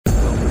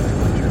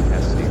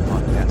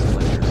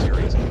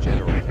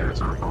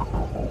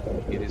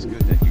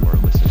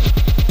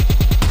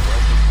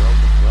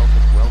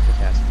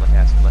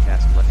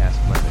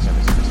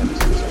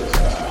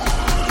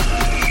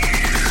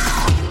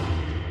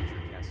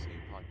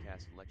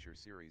lecture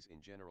series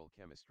in general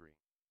chemistry.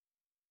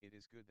 It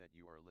is good that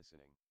you are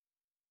listening.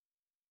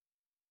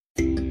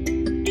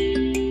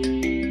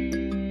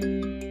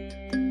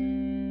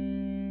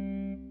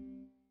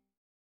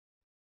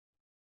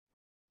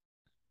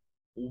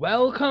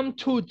 Welcome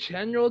to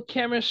General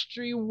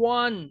Chemistry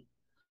 1.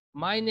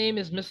 My name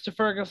is Mr.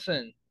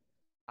 Ferguson,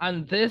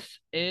 and this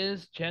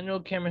is General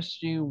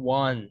Chemistry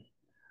 1.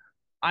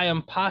 I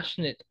am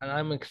passionate and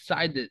I'm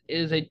excited. It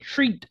is a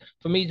treat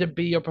for me to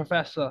be your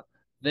professor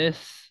this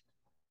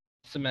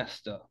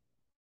semester.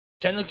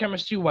 General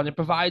Chemistry 1, it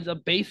provides a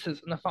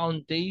basis and a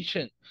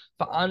foundation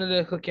for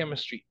analytical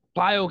chemistry,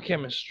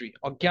 biochemistry,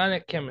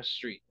 organic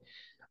chemistry,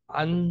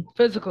 and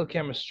physical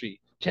chemistry.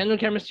 General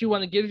Chemistry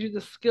 1, it gives you the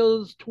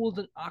skills, tools,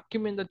 and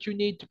acumen that you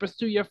need to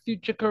pursue your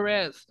future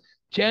careers.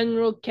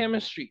 General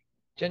Chemistry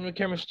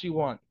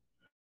 1.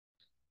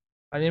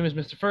 My name is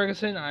Mr.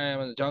 Ferguson. I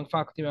am an adjunct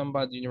faculty member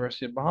at the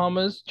University of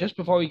Bahamas. Just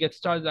before we get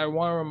started, I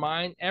want to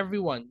remind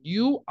everyone,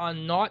 you are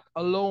not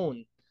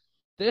alone.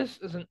 This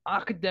is an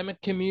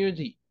academic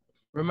community.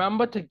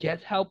 Remember to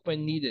get help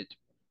when needed.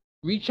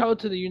 Reach out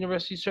to the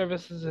university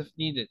services if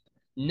needed.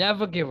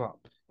 Never give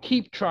up.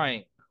 Keep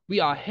trying. We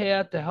are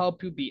here to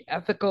help you be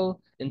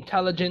ethical,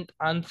 intelligent,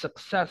 and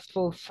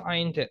successful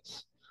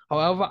scientists.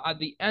 However, at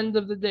the end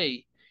of the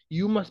day,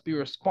 you must be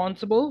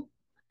responsible,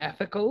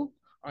 ethical,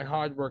 and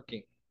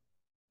hardworking.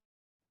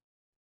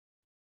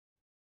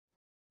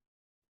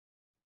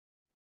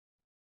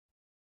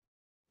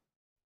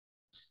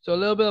 So a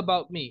little bit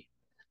about me.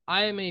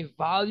 I am a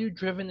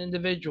value-driven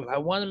individual. I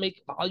want to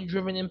make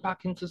value-driven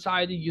impact in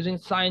society using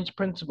science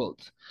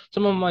principles.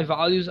 Some of my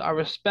values are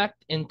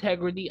respect,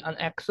 integrity, and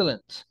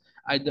excellence.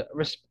 I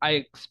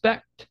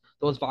expect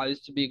those values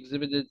to be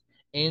exhibited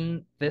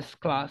in this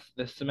class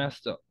this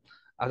semester.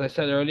 As I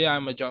said earlier,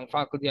 I'm a adjunct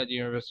faculty at the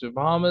University of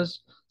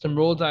Bahamas. Some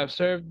roles I've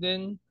served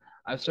in,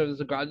 I've served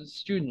as a graduate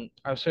student.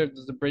 I've served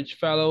as a Bridge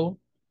Fellow,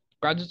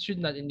 graduate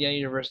student at Indiana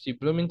University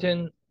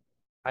Bloomington.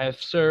 I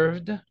have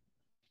served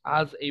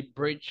as a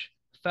Bridge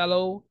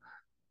Fellow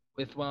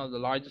with one of the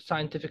largest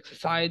scientific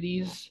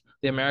societies,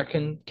 the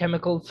American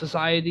Chemical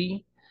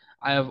Society.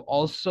 I have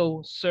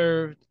also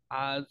served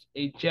as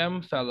a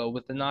GEM Fellow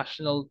with the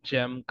National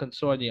GEM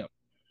Consortium.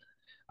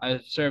 I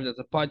have served as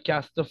a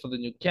podcaster for The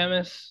New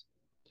Chemist,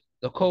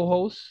 the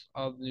co-host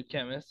of The New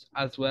Chemist,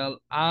 as well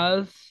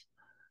as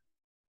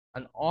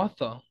an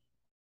author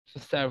for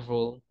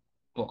several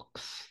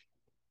books.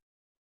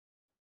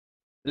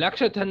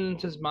 Lecture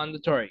attendance is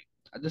mandatory.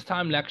 At this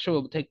time, lecture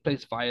will take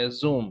place via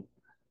Zoom.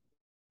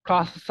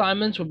 Class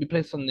assignments will be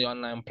placed on the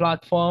online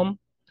platform.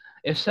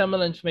 If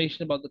similar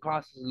information about the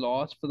class is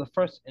lost for the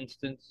first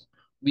instance,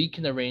 we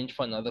can arrange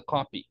for another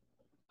copy.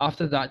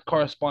 After that,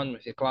 correspond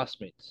with your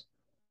classmates.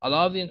 A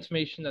lot of the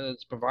information that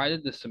is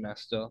provided this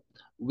semester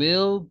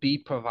will be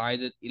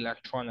provided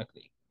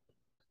electronically.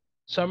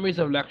 Summaries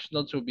of lecture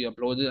notes will be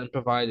uploaded and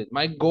provided.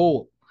 My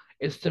goal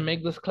is to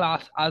make this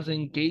class as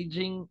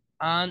engaging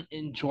and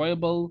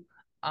enjoyable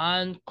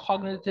and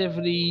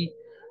cognitively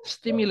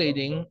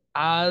stimulating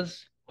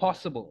as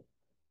possible.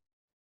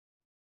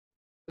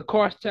 The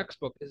course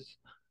textbook is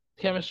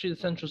Chemistry: The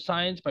Central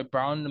Science by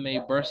Brown,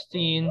 LeMay,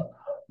 Burstein,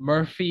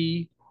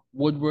 Murphy,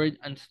 Woodward,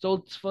 and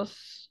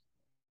Stoltzfus.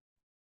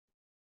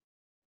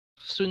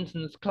 Students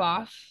in this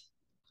class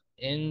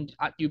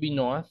at UB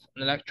North,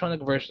 an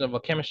electronic version of a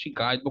chemistry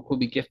guidebook will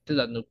be gifted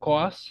at no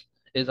cost.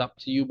 It is up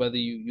to you whether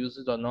you use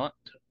it or not,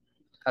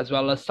 as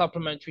well as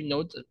supplementary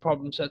notes and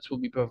problem sets will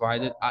be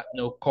provided at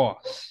no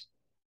cost.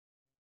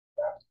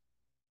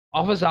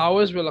 Office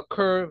hours will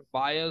occur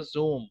via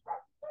Zoom.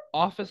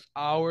 Office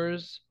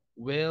hours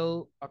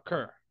will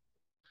occur.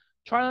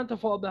 Try not to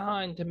fall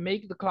behind to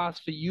make the class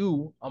for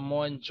you a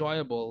more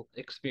enjoyable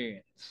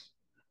experience.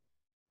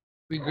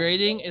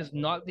 Regrading is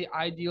not the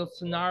ideal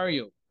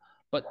scenario,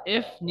 but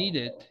if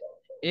needed,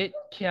 it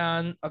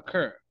can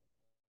occur.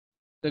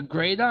 The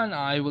grader and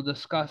I will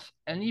discuss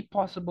any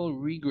possible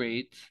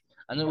regrades,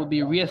 and it will be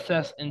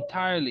reassessed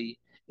entirely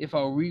if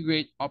our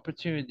regrade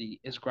opportunity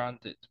is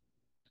granted.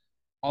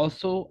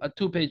 Also, a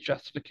 2-page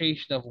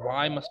justification of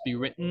why must be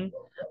written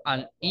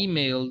and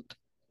emailed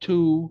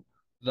to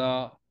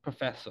the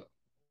professor.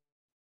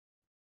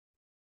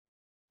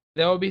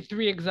 There will be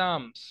 3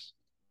 exams,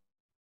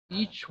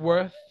 each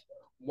worth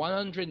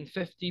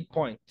 150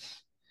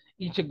 points.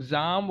 Each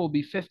exam will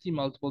be 50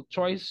 multiple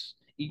choice,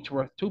 each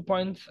worth 2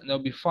 points, and there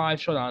will be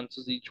 5 short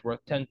answers, each worth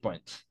 10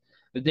 points.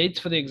 The dates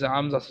for the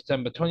exams are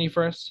September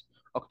 21st,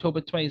 October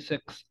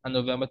 26th, and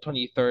November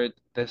 23rd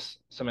this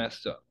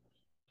semester.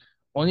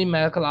 Only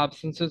medical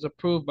absences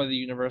approved by the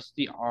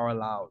university are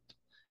allowed.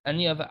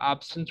 Any other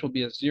absence will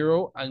be a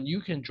 0, and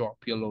you can drop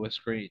your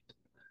lowest grade.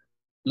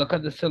 Look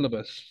at the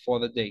syllabus for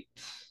the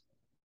dates.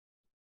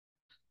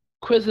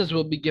 Quizzes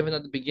will be given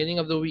at the beginning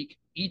of the week.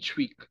 Each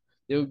week,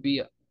 they will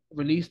be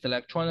released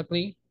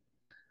electronically.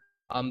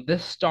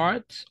 This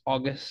starts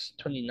August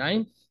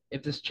 29th.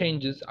 If this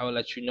changes, I will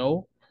let you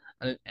know.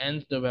 And it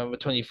ends November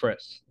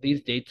 21st.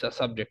 These dates are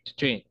subject to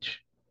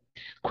change.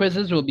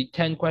 Quizzes will be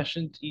 10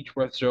 questions, each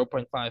worth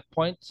 0.5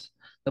 points.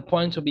 The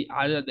points will be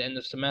added at the end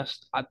of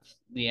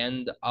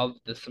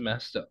the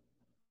semester.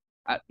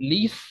 At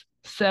least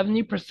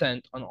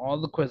 70% on all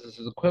the quizzes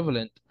is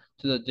equivalent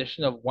to the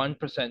addition of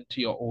 1%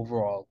 to your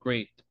overall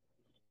grade.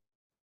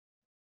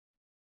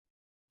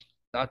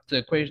 That's the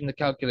equation to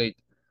calculate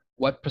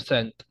what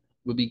percent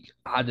will be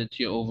added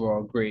to your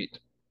overall grade.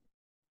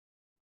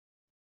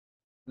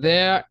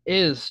 There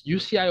is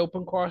UCI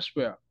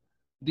OpenCourseWare.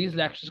 These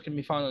lectures can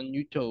be found on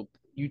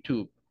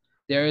YouTube.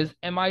 There is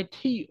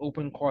MIT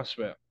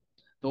OpenCourseWare.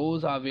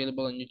 Those are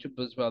available on YouTube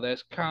as well.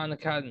 There's Khan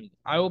Academy.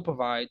 I will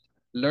provide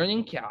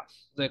learning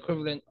casts, the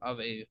equivalent of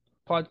a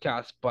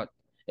podcast, but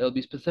it'll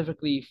be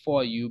specifically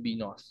for UB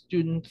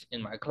students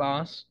in my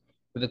class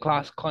with the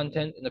class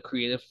content in a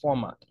creative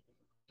format.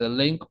 The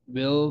link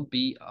will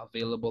be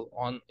available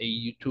on a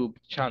YouTube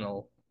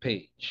channel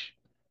page.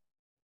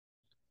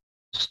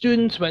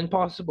 Students, when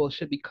possible,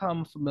 should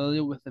become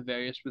familiar with the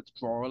various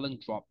withdrawal and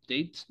drop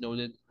dates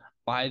noted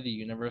by the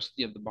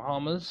University of the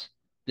Bahamas.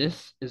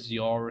 This is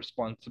your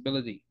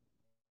responsibility.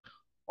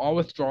 All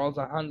withdrawals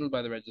are handled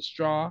by the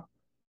registrar.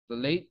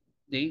 The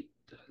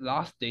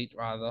last date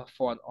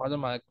for an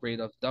automatic grade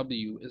of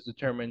W is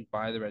determined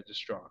by the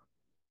registrar.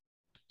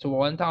 So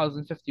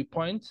 1,050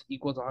 points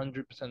equals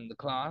 100% of the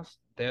class.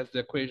 There's the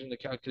equation to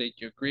calculate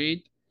your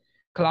grade.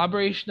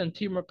 Collaboration and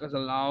teamwork is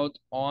allowed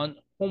on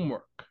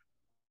homework.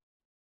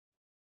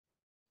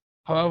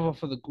 However,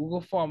 for the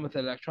Google form with the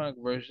electronic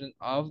version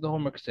of the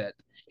homework set,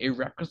 a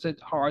requisite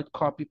hard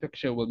copy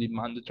picture will be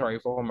mandatory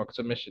for homework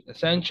submission.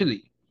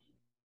 Essentially,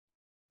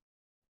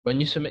 when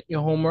you submit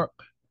your homework,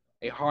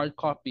 a hard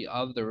copy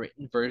of the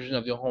written version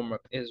of your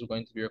homework is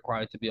going to be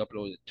required to be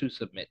uploaded to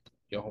submit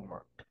your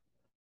homework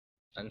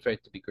and for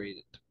it to be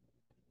graded.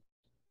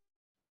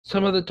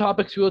 Some of the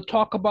topics we will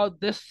talk about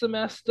this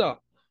semester.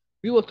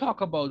 We will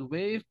talk about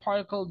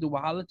wave-particle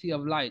duality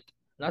of light.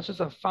 That's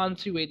just a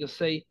fancy way to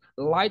say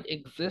light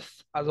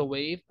exists as a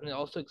wave and it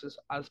also exists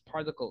as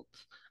particles.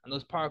 And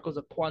those particles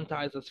are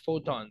quantized as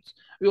photons.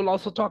 We will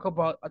also talk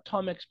about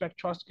atomic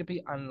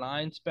spectroscopy and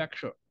line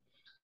spectra.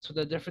 So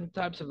the different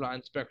types of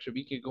line spectra.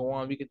 We could go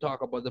on, we could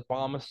talk about the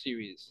Balmer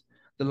series,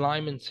 the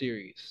Lyman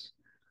series,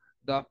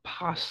 the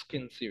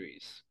Paskin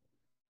series.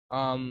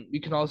 We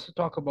can also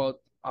talk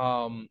about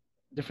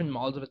different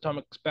models of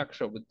atomic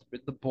spectra with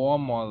the Bohr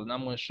model. And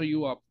I'm going to show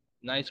you a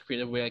nice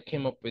creative way I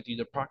came up with you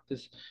to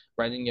practice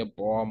writing your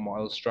Bohr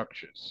model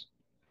structures.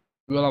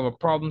 We will have a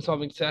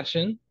problem-solving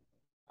session.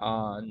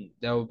 That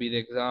will be the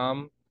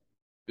exam.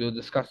 We will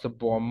discuss the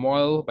Bohr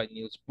model by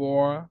Niels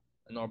Bohr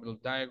and orbital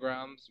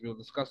diagrams. We will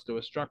discuss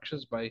Lewis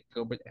structures by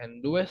Gilbert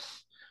N.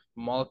 Lewis,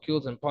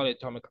 molecules and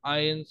polyatomic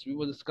ions. We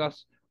will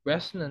discuss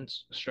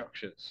resonance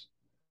structures.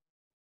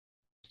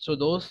 So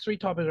those three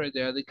topics right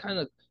there, they kind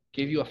of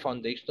give you a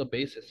foundational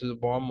basis to the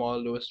Bohr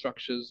model, Lewis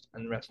structures,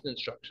 and resonance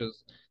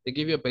structures. They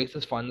give you a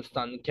basis for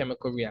understanding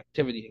chemical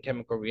reactivity and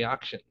chemical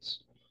reactions.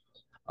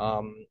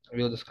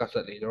 We'll discuss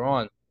that later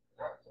on.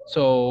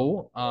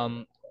 So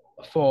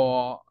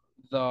for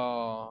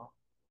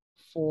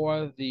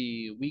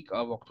the week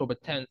of October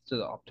 10th to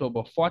the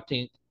October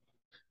 14th,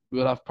 we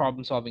will have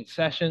problem-solving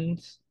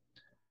sessions.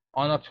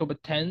 On October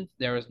 10th,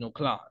 there is no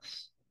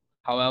class.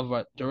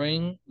 However,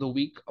 during the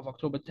week of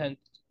October 10th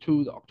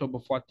to the October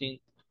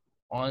 14th,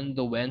 on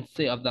the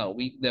Wednesday of that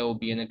week, there will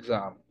be an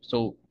exam.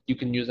 So you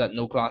can use that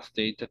no class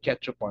day to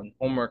catch up on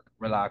homework,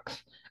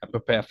 relax, and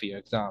prepare for your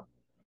exam.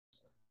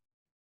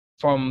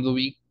 For the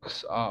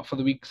weeks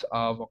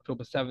of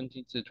October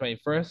 17th to the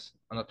 21st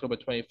and October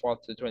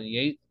 24th to the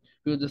 28th,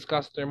 we will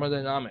discuss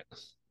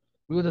thermodynamics.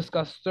 We will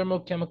discuss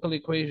thermochemical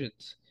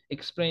equations,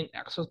 explain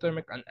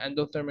exothermic and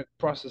endothermic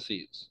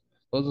processes.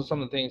 Those are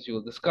some of the things we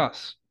will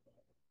discuss.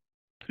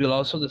 We'll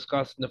also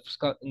discuss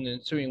in the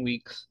ensuing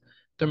weeks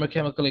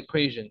thermochemical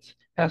equations,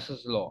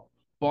 Hess's law,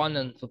 Bond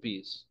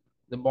enthalpies,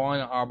 the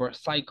Born-Haber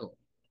cycle,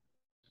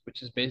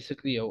 which is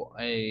basically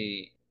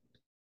a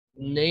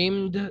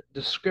named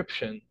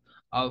description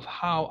of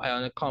how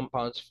ionic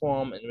compounds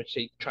form in which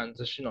they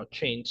transition or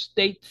change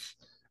states.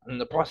 And in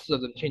the process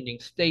of them changing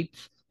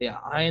states, they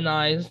are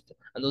ionized,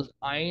 and those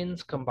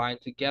ions combine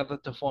together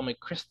to form a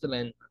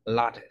crystalline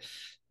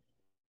lattice.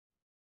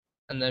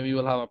 And then we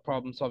will have a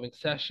problem-solving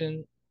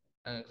session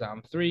and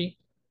exam 3,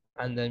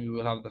 and then we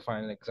will have the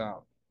final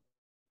exam.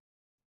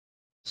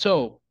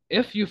 So,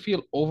 if you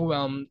feel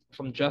overwhelmed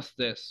from just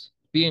this,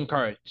 be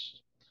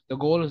encouraged. The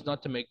goal is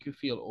not to make you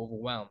feel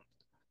overwhelmed.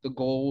 The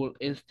goal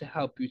is to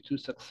help you to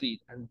succeed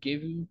and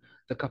give you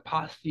the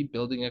capacity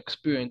building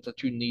experience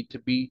that you need to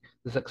be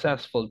the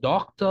successful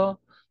doctor,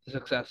 the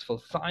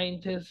successful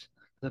scientist,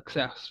 the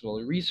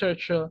successful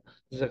researcher,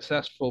 the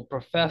successful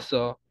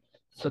professor,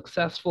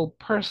 successful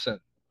person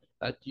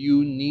that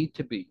you need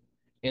to be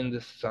in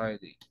this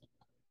society.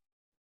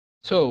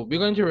 So we're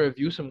going to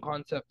review some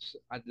concepts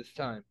at this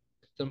time.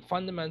 Some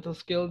fundamental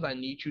skills I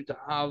need you to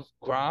have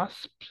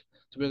grasped.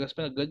 So we're going to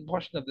spend a good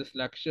portion of this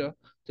lecture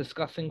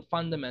discussing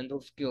fundamental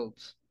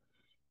skills.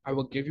 I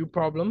will give you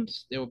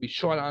problems. There will be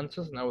short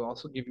answers, and I will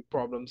also give you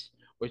problems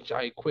which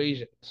are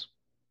equations.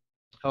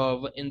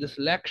 However, in this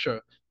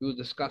lecture, we will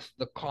discuss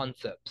the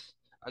concepts.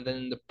 And then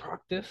in the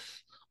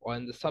practice or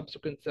in the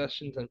subsequent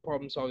sessions and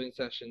problem-solving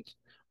sessions,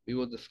 we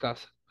will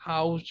discuss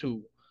how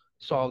to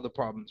solve the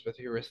problems with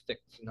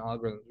heuristics and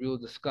algorithms. We will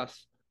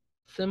discuss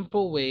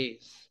simple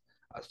ways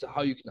as to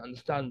how you can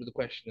understand what the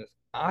question is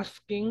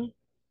asking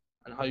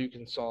and how you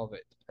can solve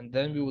it. And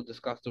then we will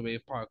discuss the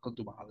wave-particle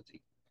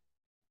duality.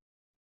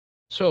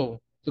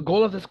 So, the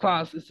goal of this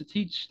class is to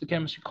teach the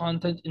chemistry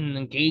content in an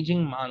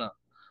engaging manner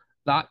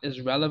that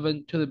is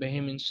relevant to the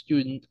Bahamian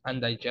student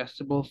and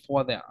digestible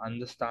for their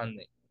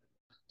understanding.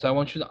 So I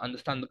want you to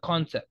understand the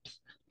concepts,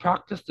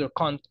 practice the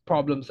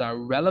problems that are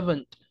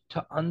relevant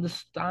to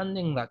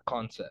understanding that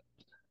concept,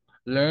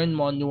 learn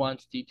more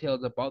nuanced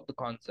details about the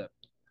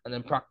concept, and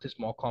then practice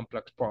more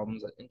complex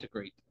problems that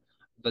integrate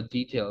the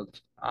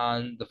details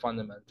and the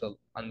fundamental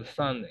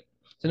understanding.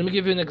 So let me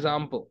give you an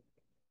example.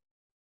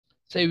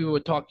 Say we were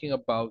talking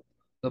about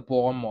the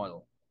Bohr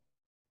model.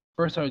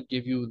 First, I would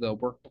give you the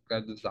workbook I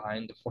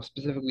designed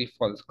specifically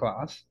for this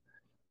class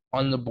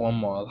on the Bohr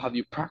model, have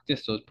you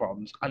practice those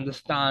problems,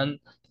 understand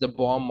the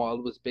Bohr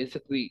model was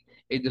basically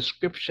a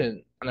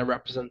description and a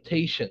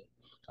representation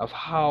of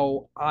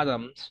how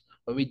atoms,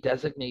 when we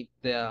designate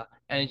their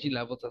energy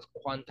levels as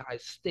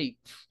quantized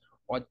states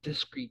or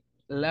discrete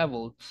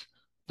levels,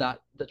 that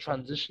the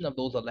transition of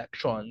those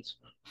electrons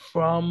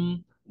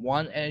from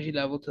one energy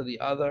level to the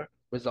other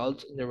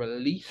results in the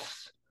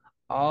release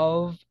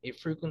of a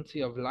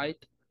frequency of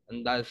light,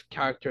 and that is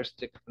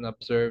characteristic and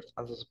observed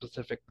as a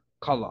specific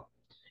color.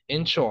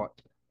 In short,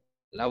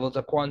 levels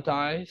are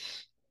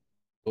quantized.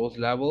 Those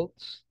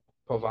levels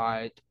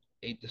provide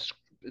a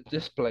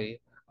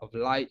display of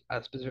light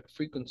at a specific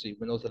frequency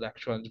when those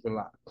electrons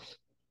relax.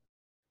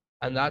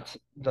 And that's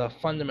the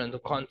fundamental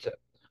concept.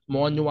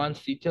 More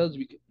nuanced details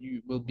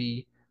will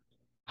be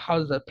how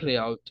does that play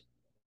out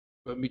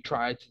when we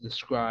try to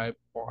describe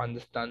or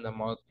understand the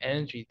amount of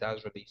energy that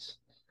is released.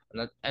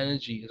 And that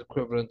energy is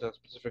equivalent to a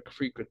specific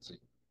frequency,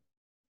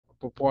 or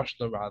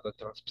proportional rather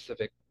to a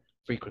specific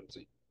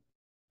frequency.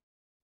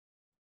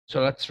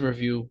 So let's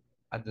review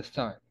at this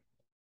time.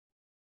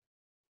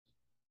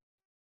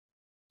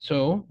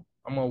 So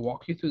I'm going to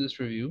walk you through this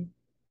review.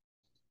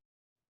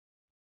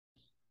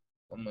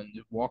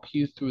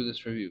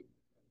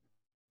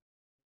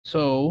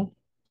 So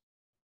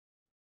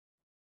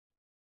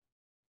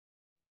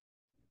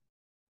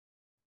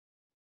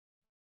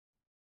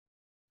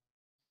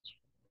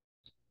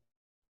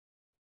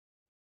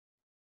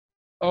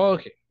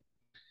okay.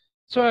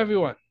 So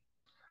everyone,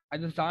 I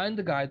designed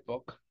the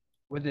guidebook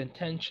with the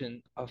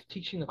intention of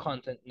teaching the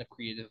content in a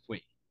creative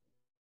way.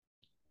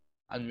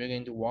 And we're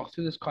going to walk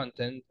through this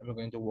content and we're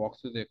going to walk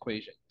through the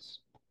equations.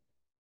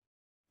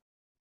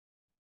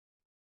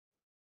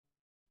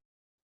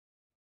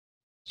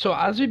 So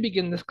as we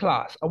begin this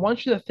class, I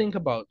want you to think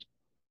about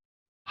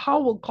how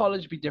will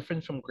college be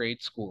different from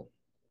grade school?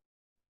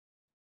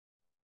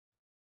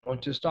 I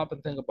want you to stop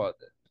and think about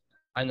it.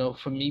 I know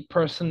for me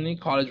personally,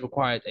 college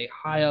required a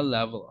higher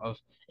level of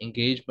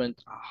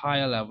engagement, a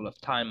higher level of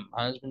time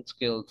management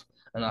skills,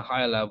 and a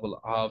higher level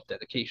of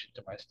dedication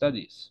to my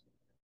studies.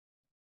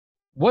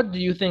 What do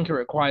you think it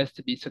requires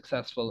to be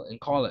successful in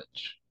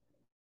college?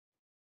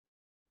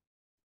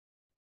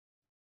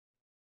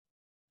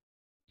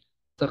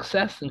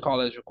 Success in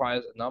college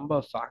requires a number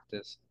of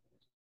factors,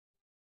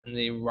 and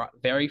they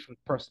vary from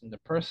person to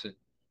person.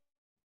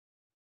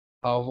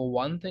 However,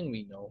 one thing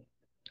we know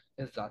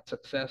is that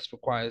success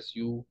requires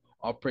you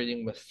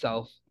operating with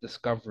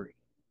self-discovery.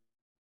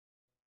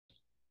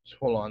 Just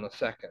hold on a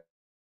second.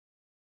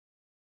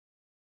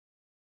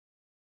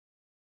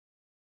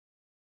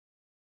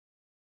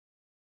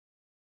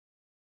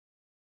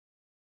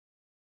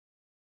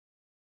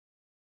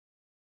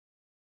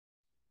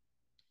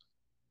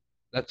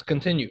 Let's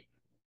continue.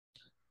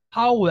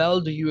 How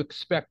well do you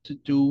expect to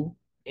do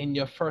in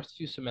your first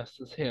few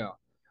semesters here?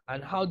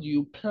 And how do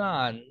you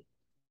plan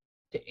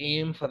to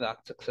aim for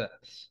that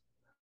success?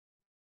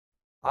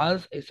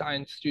 As a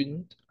science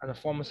student and a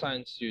former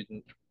science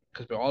student,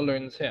 because we're all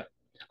learning this here,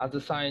 as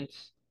a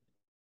science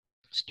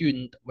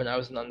student when I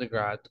was an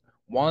undergrad,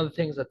 one of the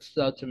things that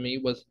stood out to me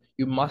was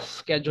you must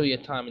schedule your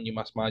time and you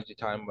must manage your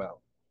time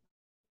well.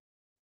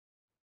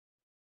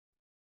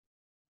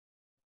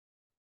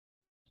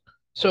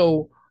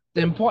 So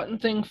the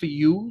important thing for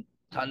you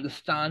to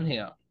understand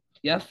here,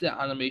 yes, there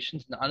are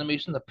animations, and the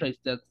animations are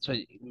placed there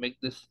to make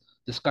this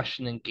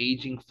discussion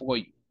engaging for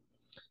you.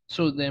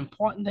 So the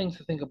important things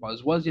to think about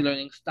is what's your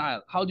learning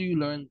style? How do you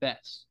learn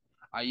best?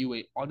 Are you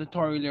a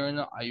auditory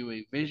learner? Are you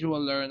a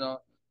visual learner?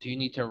 Do you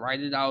need to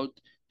write it out?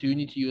 Do you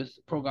need to use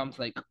programs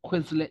like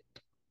Quizlet,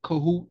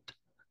 Kahoot,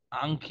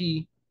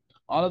 Anki?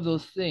 All of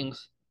those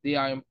things, they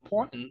are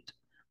important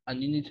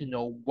and you need to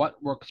know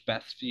what works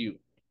best for you.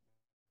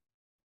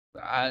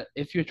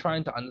 If you're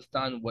trying to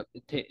understand what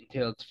it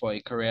entails for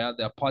a career,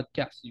 there are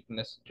podcasts you can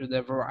listen to. There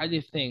are a variety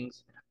of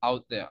things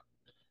out there.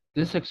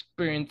 This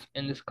experience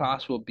in this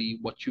class will be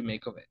what you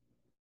make of it.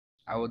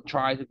 I will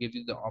try to give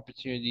you the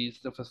opportunities,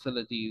 the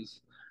facilities,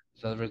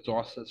 the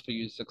resources for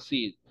you to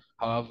succeed.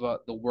 However,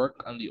 the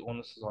work and the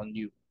onus is on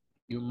you.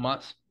 You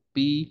must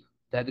be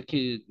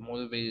dedicated,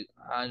 motivated,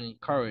 and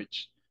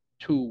encouraged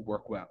to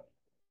work well.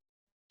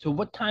 So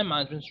what time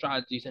management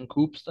strategies and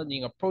group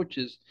studying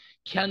approaches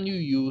can you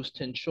use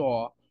to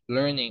ensure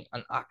learning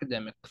and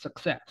academic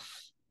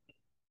success?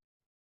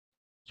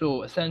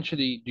 So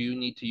essentially, do you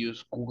need to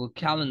use Google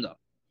Calendar?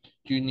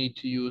 Do you need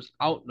to use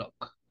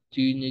Outlook?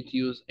 Do you need to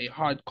use a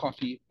hard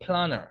copy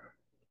planner?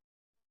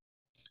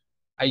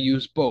 I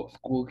use both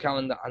Google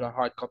Calendar and a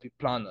hard copy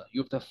planner.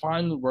 You have to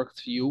find what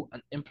works for you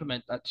and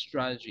implement that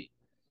strategy.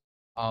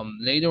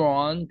 Later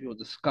on, we will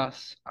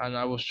discuss, and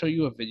I will show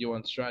you a video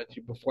on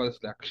strategy before this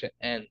lecture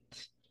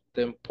ends.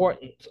 The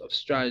importance of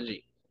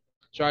strategy.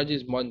 Strategy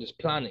is more than just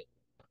planning.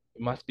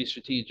 It must be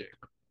strategic.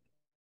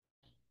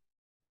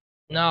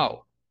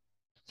 Now,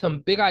 some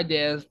big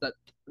ideas that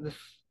this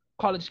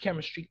college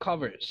chemistry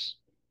covers,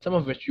 some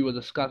of which we will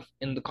discuss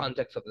in the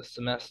context of this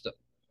semester.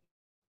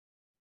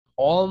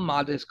 All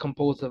matter is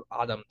composed of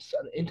atoms,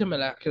 and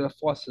intermolecular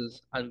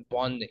forces and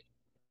bonding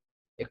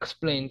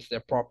explains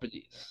their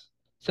properties.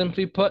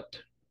 Simply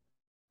put,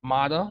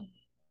 matter,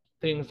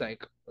 things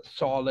like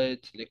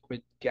solids,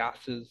 liquid,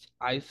 gases,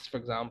 ice, for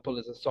example,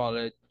 is a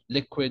solid,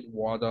 liquid,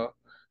 water,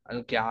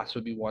 and gas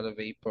would be water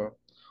vapor.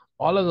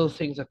 All of those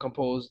things are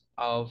composed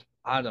of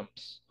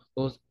atoms.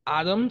 Those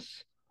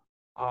atoms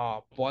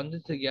are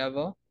bonded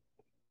together,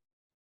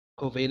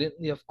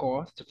 covalently, of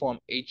course, to form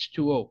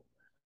H2O.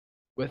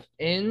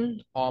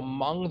 Within or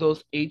among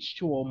those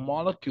H2O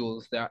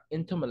molecules, there are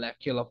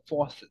intermolecular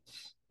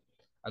forces.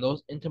 And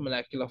those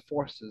intermolecular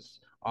forces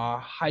are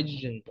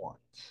hydrogen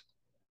bonds.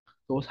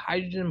 Those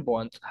hydrogen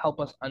bonds help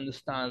us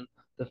understand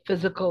the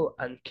physical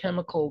and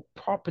chemical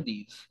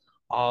properties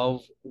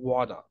of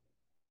water.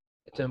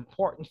 It's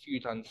important for you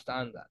to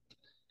understand that.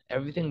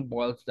 Everything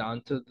boils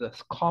down to the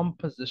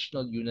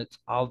compositional units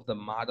of the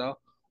matter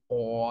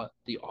or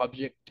the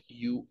object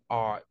you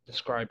are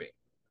describing.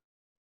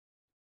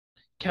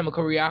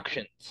 Chemical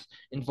reactions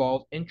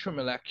involve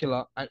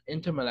intramolecular and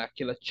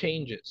intermolecular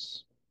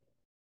changes.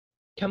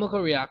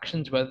 Chemical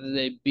reactions, whether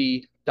they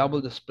be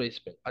double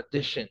displacement,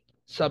 addition,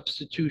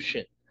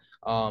 substitution,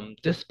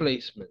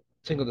 displacement,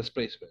 single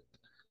displacement,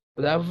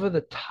 whatever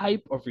the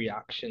type of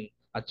reaction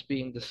that's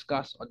being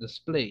discussed or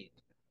displayed,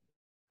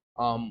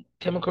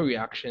 chemical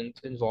reactions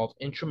involve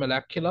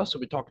intramolecular, so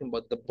we're talking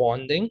about the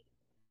bonding,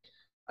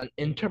 and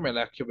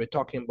intermolecular, we're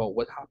talking about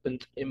what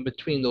happens in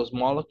between those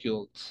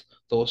molecules,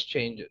 those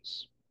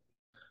changes.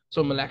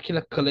 So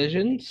molecular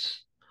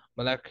collisions,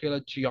 molecular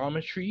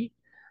geometry,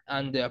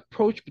 and the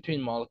approach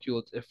between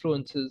molecules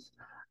influences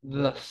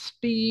the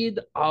speed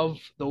of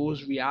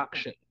those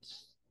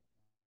reactions.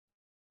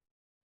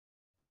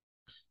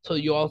 So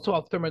you also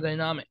have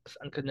thermodynamics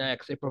and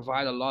kinetics. They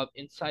provide a lot of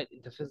insight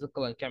into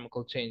physical and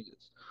chemical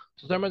changes.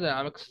 So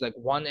thermodynamics is like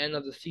one end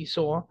of the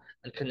seesaw,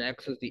 and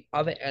kinetics is the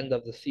other end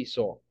of the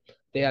seesaw.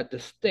 They are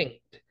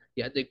distinct,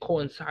 yet they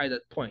coincide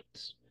at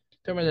points.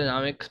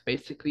 Thermodynamics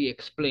basically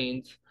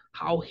explains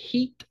how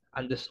heat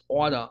and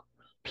disorder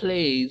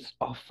plays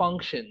or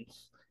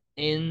functions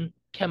in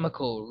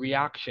chemical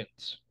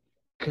reactions.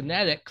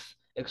 Kinetics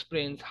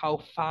explains how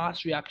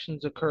fast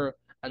reactions occur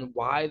and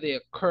why they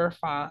occur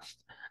fast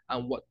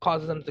and what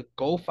causes them to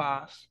go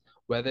fast,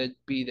 whether it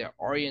be their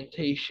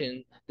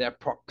orientation, their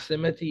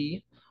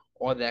proximity,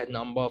 or their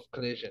number of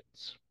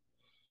collisions.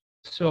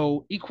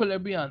 So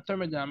equilibrium and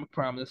thermodynamic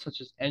parameters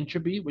such as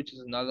entropy, which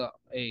is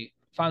a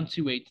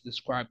fancy way to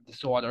describe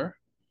disorder,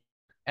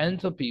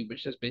 enthalpy,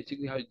 which is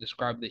basically how you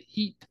describe the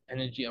heat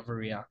energy of a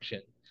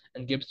reaction,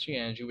 and Gibbs free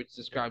energy, which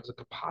describes the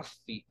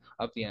capacity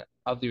of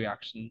the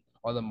reaction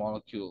or the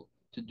molecule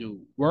to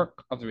do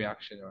work of the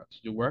reaction or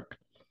to do work.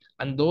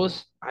 And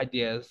those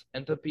ideas,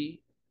 enthalpy,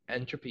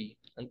 entropy,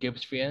 and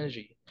Gibbs free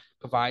energy,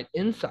 provide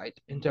insight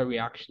into a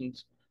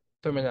reaction's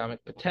thermodynamic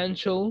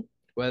potential,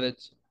 whether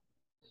it's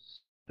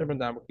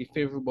thermodynamically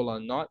favorable or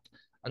not.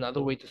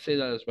 Another way to say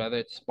that is whether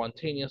it's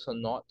spontaneous or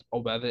not,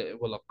 or whether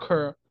it will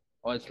occur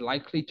or it's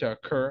likely to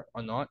occur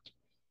or not.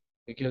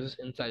 It gives us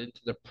insight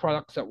into the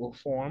products that will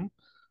form,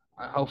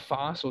 how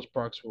fast those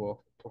products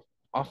will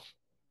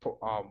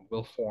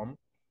form,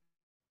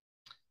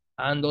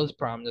 and those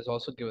parameters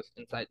also give us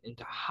insight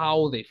into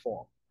how they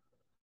form.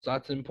 So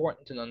that's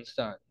important to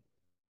understand.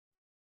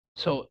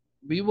 So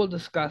we will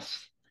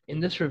discuss in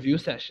this review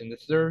session,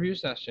 this is a review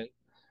session,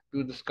 we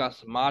will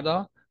discuss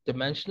MADA,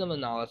 dimensional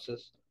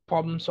analysis,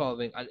 problem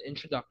solving, and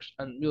introduction,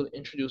 and we'll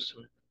introduce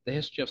the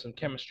history of some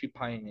chemistry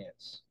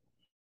pioneers.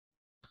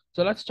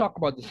 So let's talk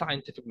about the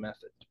scientific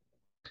method.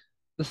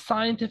 The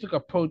scientific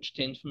approach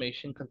to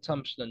information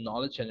consumption and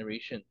knowledge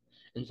generation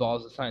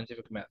involves the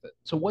scientific method.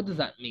 So what does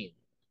that mean?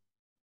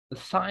 The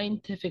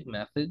scientific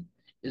method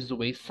is the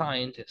way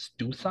scientists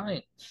do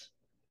science.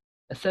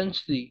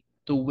 Essentially,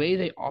 the way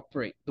they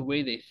operate, the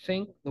way they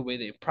think, the way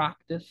they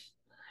practice.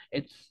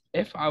 It's,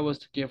 if I was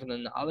to give an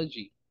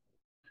analogy,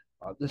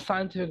 the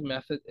scientific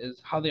method is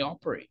how they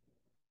operate.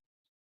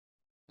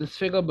 This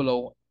figure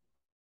below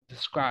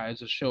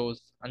describes or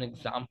shows an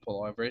example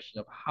or a version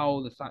of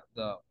how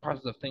the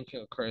process of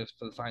thinking occurs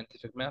for the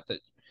scientific method.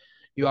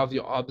 You have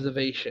your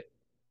observation,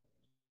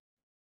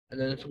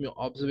 and then from your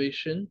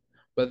observation,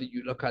 whether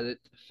you look at it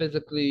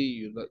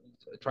physically,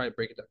 try to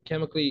break it down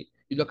chemically,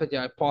 you look at the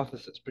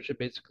hypothesis, which are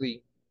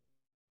basically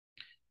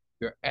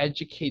your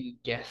educated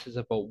guesses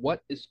about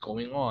what is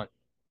going on.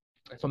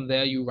 And from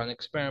there, you run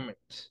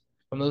experiments.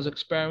 From those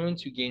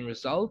experiments, you gain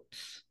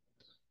results.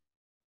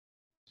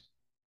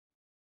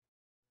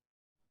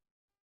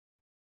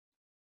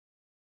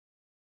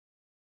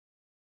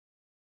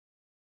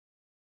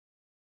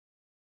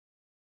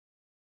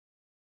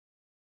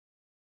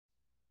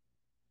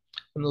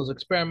 From those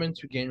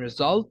experiments, you gain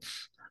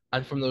results.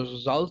 And from those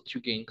results, you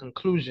gain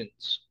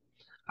conclusions.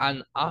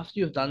 And after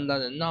you've done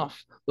that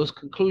enough, those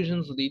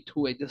conclusions lead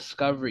to a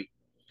discovery.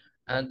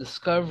 And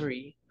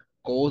discovery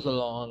goes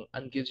along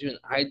and gives you an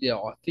idea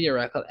or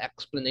theoretical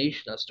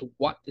explanation as to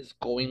what is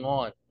going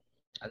on.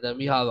 And then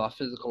we have our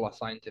physical or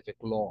scientific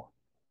law.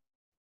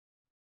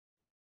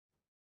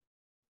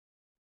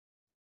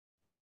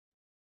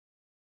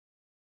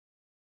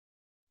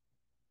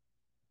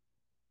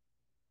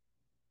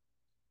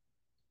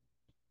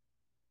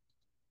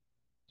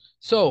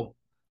 So,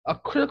 a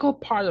critical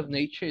part of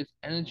nature is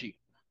energy,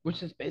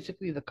 which is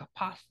basically the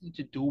capacity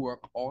to do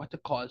work or to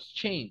cause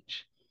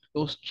change.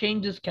 Those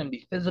changes can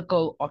be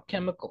physical or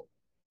chemical.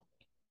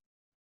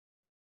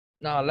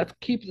 Now, let's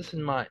keep this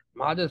in mind.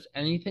 Matter is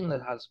anything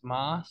that has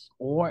mass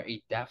or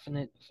a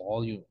definite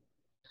volume.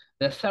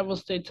 There are several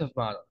states of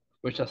matter,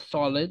 which are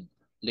solid,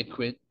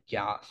 liquid,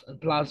 gas,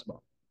 and plasma.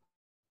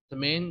 The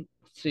main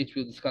states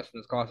we'll discuss in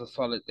this class are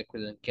solid,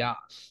 liquid, and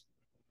gas.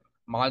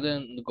 Matter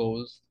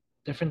undergoes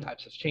different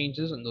types of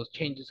changes, and those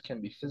changes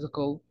can be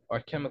physical or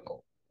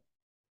chemical.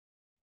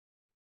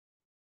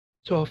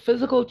 So a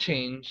physical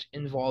change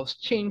involves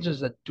changes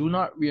that do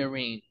not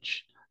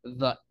rearrange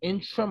the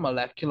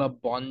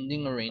intramolecular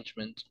bonding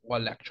arrangement or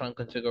electron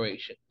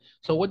configuration.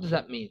 So what does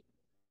that mean?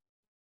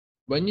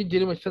 When you're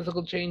dealing with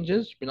physical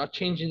changes, we're not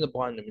changing the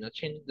bonding, we're not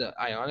changing the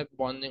ionic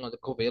bonding or the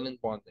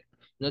covalent bonding.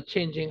 We're not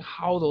changing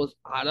how those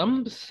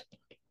atoms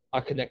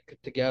are connected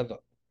together.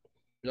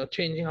 We're not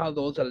changing how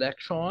those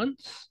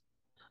electrons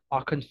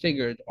are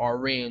configured or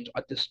arranged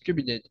or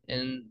distributed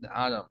in the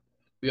atom.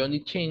 We're only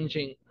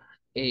changing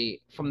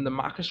from the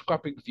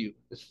macroscopic view.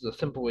 This is a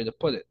simple way to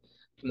put it.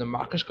 From the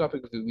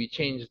macroscopic view, we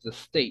change the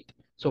state.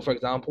 So for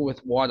example,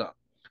 with water,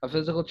 a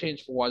physical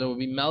change for water will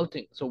be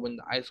melting. So when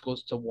the ice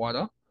goes to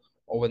water,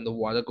 or when the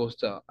water goes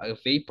to a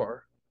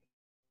vapor,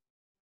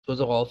 those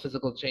are all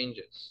physical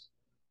changes.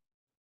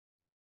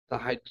 The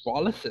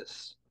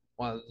hydrolysis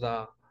or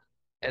the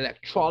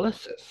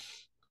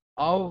electrolysis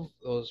of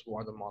those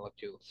water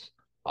molecules,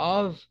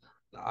 of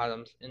the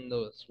atoms in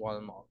those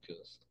water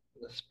molecules,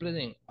 the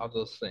splitting of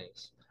those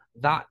things,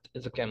 that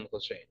is a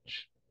chemical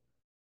change.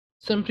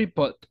 Simply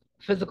put,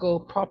 physical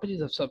properties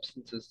of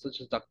substances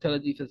such as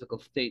ductility, physical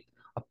state,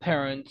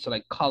 appearance, so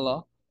like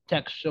color,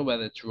 texture,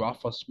 whether it's rough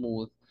or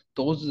smooth,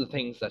 those are the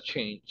things that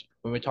change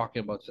when we're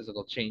talking about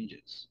physical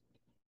changes.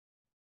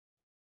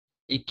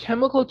 A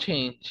chemical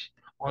change,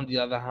 on the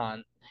other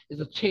hand,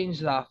 is a change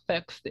that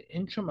affects the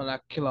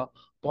intramolecular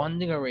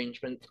bonding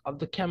arrangements of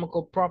the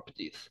chemical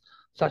properties,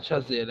 such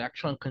as the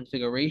electron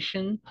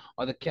configuration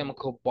or the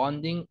chemical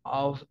bonding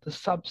of the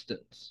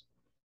substance.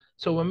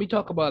 So when we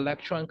talk about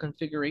electron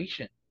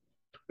configuration,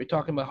 we're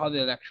talking about how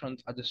the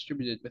electrons are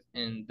distributed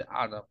within the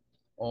atom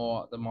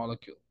or the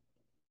molecule.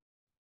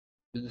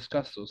 We'll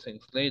discuss those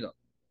things later.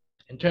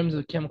 In terms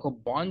of chemical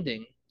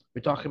bonding,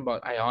 we're talking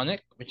about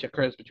ionic, which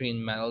occurs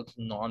between metals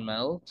and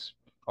non-metals,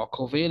 or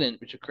covalent,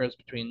 which occurs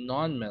between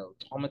non-metals,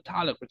 or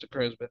metallic, which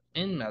occurs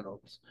within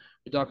metals.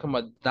 We're talking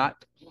about that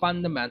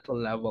fundamental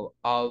level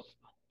of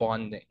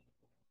bonding.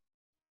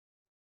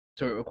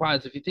 So it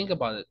requires, if you think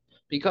about it,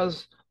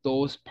 because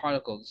those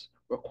particles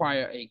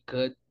require a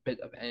good bit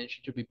of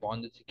energy to be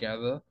bonded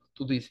together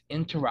through these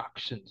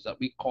interactions that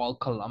we call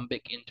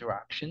Coulombic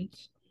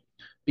interactions,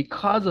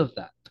 because of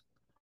that,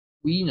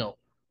 we know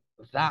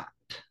that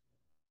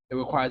it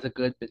requires a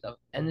good bit of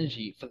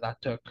energy for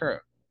that to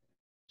occur.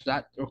 So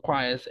that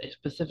requires a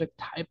specific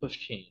type of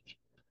change,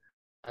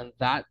 and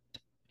that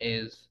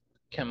is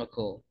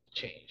chemical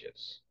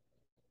changes.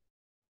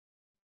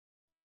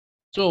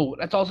 So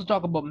let's also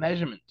talk about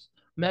measurements.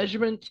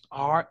 Measurements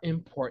are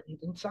important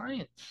in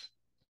science.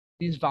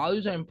 These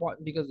values are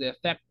important because they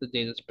affect the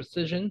data's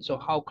precision, so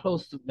how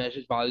close the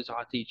measured values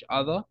are to each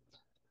other,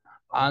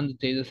 and the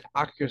data's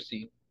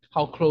accuracy,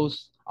 how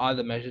close are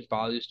the measured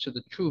values to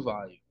the true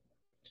value.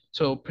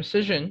 So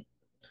precision,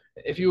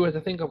 if you were to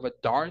think of a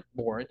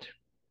dartboard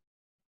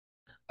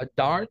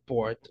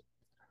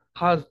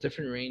has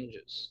different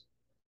ranges.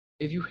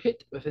 If you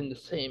hit within the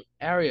same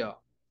area,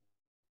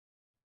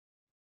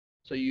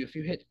 if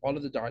you hit all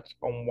of the darts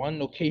on one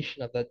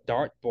location of the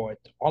dartboard,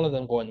 all of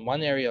them go in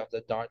one area of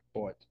the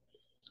dartboard,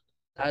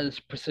 that is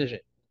precision.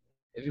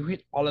 If you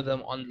hit all of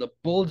them on the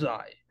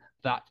bullseye,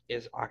 that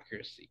is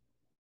accuracy.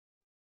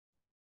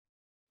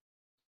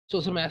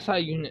 So some SI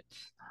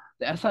units.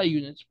 The SI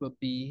units will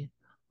be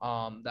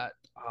that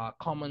are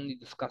commonly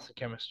discussed in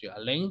chemistry: a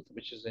length,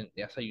 which is in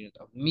the SI unit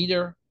of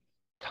meter;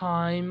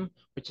 time,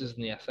 which is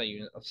in the SI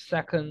unit of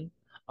second;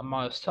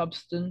 amount of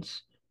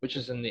substance, which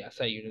is in the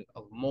SI unit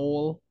of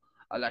mole;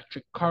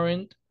 electric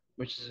current,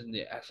 which is in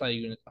the SI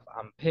unit of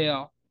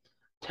ampere;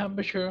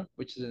 temperature,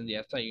 which is in the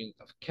SI unit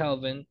of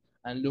Kelvin;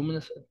 and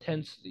luminous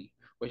intensity,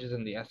 which is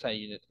in the SI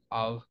unit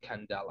of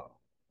candela.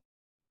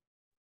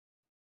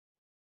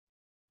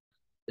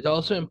 It's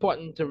also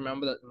important to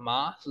remember that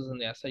mass is in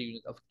the SI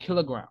unit of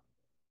kilogram.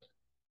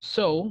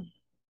 So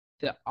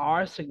there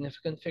are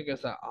significant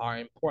figures that are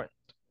important.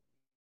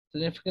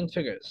 Significant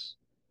figures.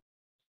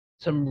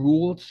 Some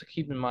rules to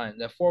keep in mind.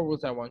 There are 4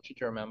 rules I want you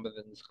to remember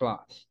in this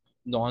class.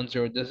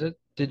 Non-zero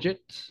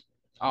digits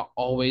are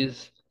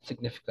always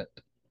significant.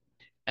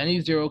 Any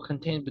zero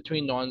contained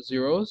between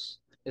non-zeros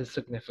is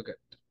significant.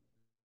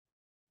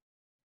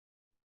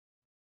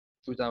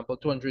 For example,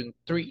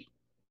 203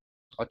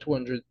 or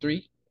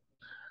 203,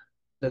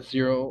 the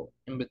zero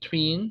in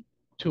between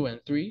 2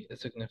 and 3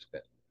 is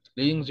significant.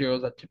 Leading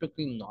zeros are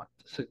typically not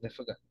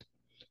significant.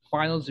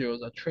 Final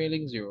zeros or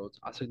trailing zeros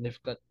are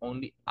significant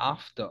only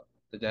after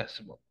the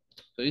decimal.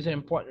 So these are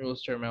important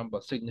rules to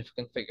remember,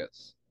 significant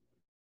figures.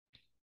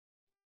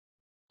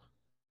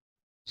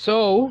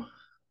 So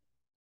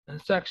in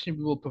this section,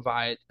 we will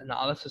provide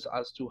analysis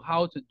as to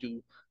how to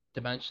do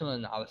dimensional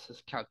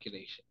analysis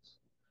calculations.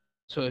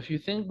 So if you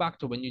think back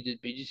to when you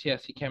did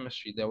BGCSE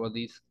chemistry, there were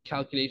these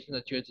calculations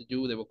that you had to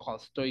do. They were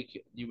called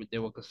they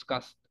were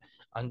discussed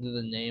under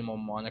the name or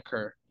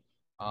moniker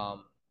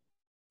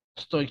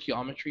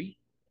stoichiometry.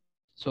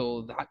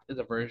 So that is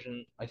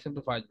a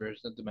simplified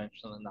version of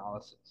dimensional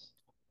analysis.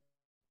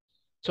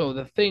 So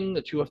the thing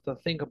that you have to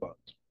think about,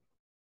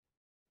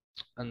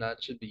 and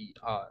that should be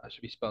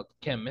spelled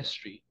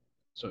chemistry.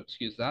 So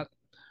excuse that.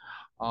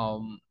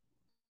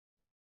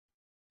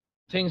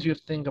 Things you have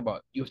to think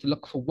about. You have to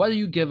look for what are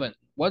you given?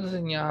 What is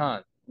in your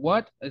hand?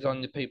 What is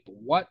on the paper?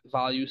 What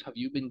values have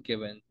you been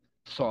given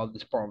to solve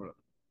this problem?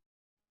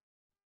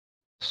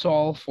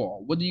 Solve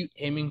for. What are you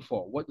aiming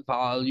for? What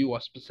value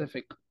or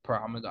specific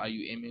parameter are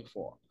you aiming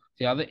for?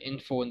 The other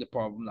info in the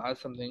problem,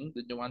 that's something,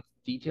 the nuanced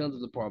details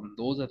of the problem.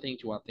 Those are things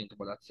you want to think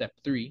about. That's step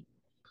 3.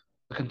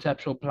 The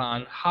conceptual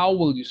plan. How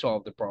will you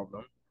solve the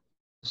problem?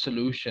 The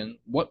solution.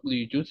 What will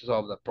you do to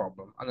solve that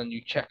problem? And then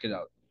you check it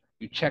out.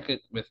 You check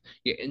it with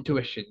your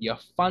intuition, your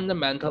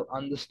fundamental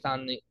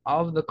understanding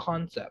of the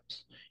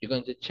concepts. You're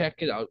going to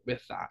check it out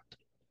with that,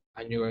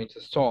 and you're going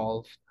to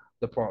solve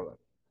the problem.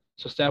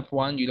 So step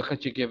 1, you look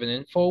at your given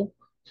info.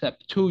 Step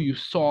 2, you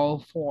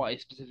solve for a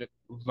specific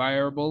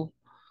variable.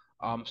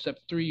 Step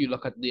 3, you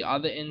look at the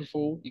other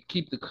info. You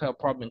keep the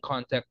problem in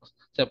context.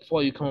 Step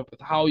 4, you come up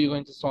with how you're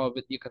going to solve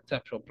it, your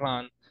conceptual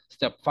plan.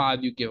 Step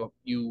 5, you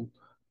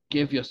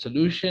give your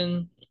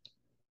solution.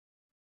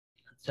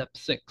 Step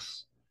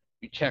 6,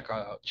 you check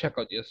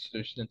out your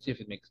solution and see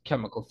if it makes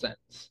chemical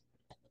sense.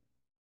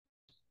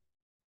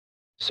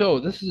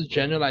 So this is a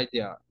general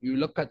idea. You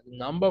look at the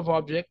number of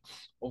objects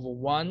over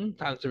 1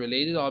 times the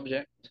related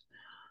object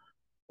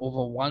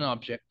over 1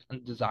 object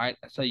and desired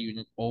SI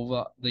unit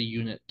over the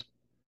unit.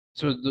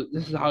 So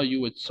this is how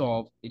you would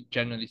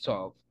generally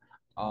solve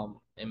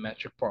a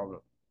metric problem.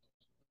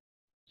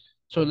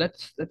 So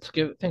let's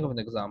think of an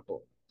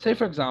example. Say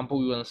for example,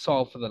 we want to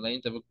solve for the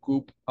length of a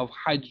group of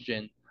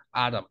hydrogen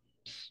atoms.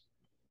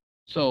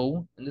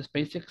 So in this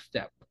basic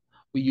step,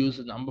 we use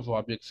the number of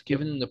objects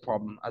given in the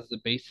problem as the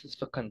basis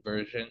for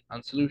conversion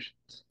and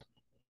solutions.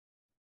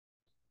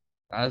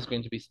 That is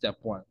going to be step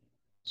 1.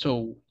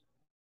 So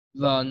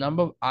the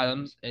number of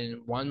atoms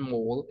in 1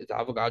 mole is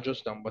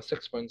Avogadro's number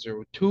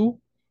 6.02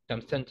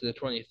 times 10 to the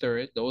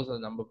 23rd. Those are the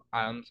number of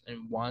atoms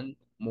in 1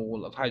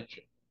 mole of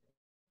hydrogen.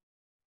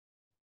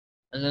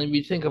 And then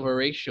we think of a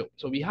ratio.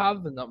 So we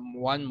have the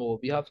 1 mole,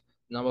 we have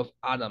the number of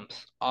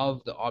atoms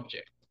of the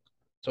object.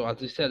 So as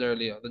we said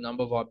earlier, the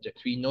number of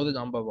objects, we know the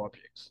number of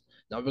objects.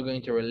 Now we're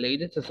going to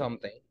relate it to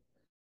something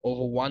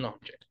over 1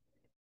 object.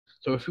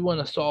 So if we want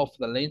to solve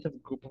for the length of a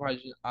group of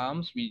hydrogen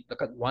atoms, we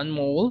look at 1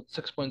 mole,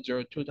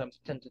 6.02 times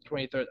 10 to the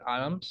 23rd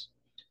atoms,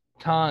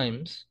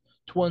 times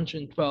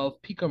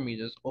 212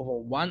 picometers over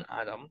 1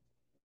 atom.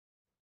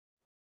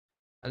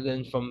 And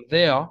then from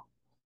there,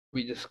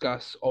 we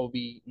discuss or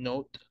we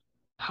note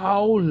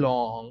how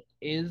long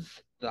is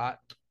that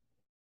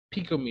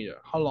picometer?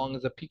 How long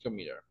is a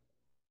picometer?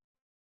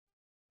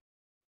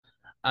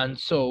 And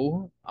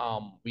so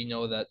we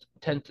know that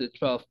 10 to the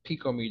 12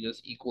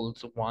 picometers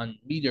equals 1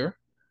 meter.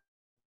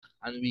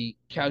 And we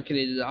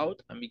calculate it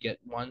out and we get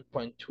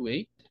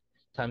 1.28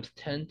 times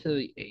 10 to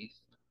the 8th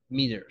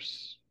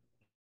meters.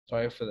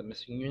 Sorry for the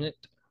missing unit.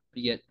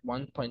 We get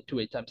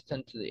 1.28 times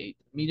 10 to the 8th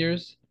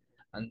meters,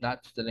 and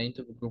that's the length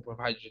of a group of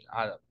hydrogen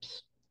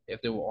atoms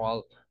if they were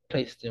all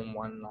placed in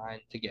one line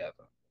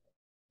together.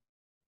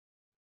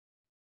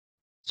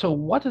 So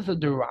what is a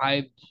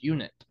derived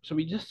unit? So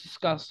we just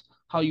discussed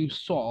how you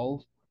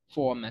solve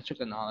for metric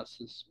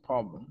analysis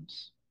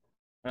problems,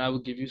 and I will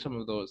give you some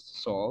of those to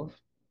solve.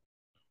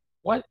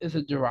 What is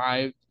a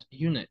derived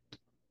unit?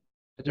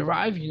 A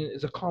derived unit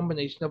is a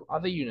combination of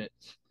other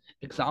units.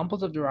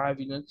 Examples of derived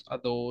units are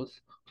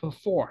those for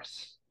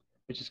force,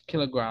 which is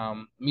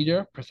kilogram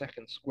meter per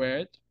second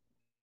squared,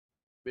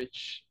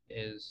 which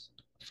is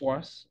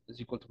force is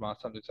equal to mass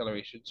times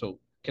acceleration. So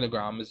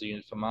kilogram is the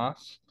unit for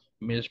mass,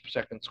 meters per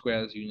second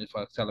squared is the unit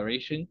for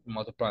acceleration. You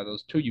multiply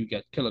those two, you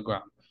get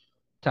kilogram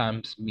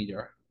times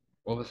meter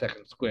over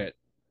second squared.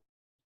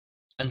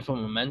 And for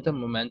momentum,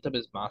 momentum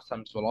is mass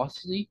times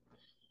velocity.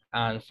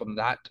 And from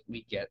that,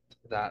 we get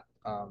that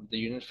the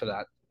unit for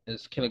that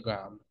is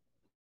kilogram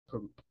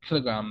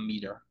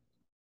meter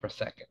per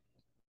second.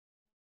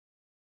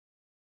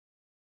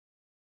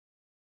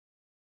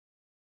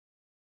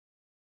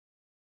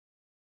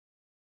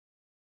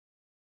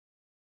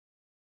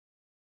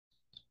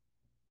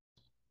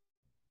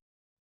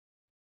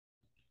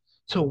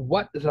 So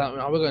what is that?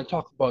 Now we're going to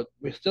talk about,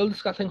 we're still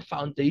discussing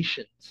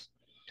foundations.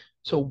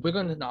 So we're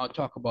going to now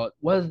talk about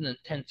what is an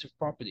intensive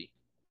property.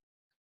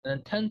 An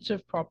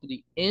intensive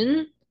property,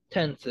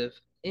 intensive,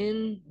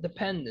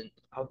 independent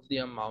of the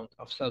amount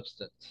of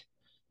substance.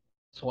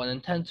 So an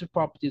intensive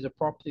property is a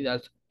property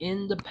that's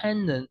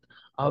independent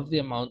of the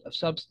amount of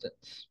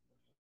substance.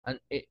 And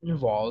it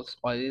involves,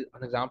 or an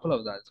example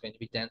of that is going to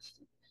be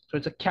density. So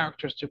it's a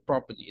characteristic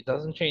property. It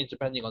doesn't change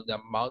depending on the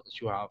amount that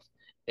you have.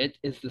 It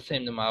is the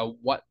same no matter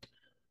what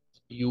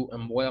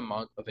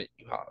amount of it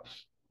you have.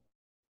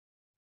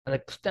 An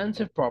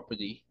extensive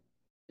property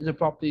is a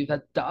property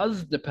that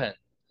does depend.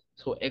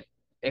 So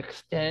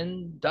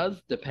extend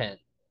does depend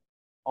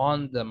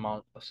on the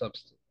amount of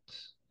substance.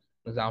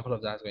 An example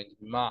of that is going to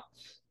be mass.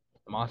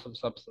 The mass of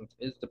substance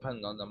is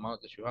dependent on the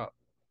amount that you have.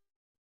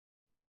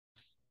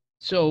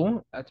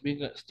 So,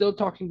 we're still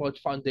talking about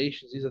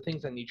foundations. These are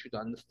things I need you to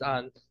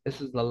understand.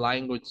 This is the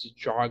language, the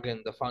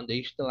jargon, the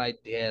foundational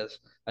ideas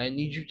I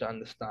need you to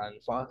understand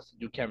for us to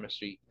do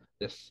chemistry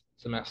this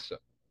semester,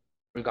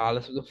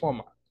 regardless of the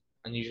format.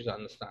 I need you to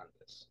understand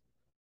this.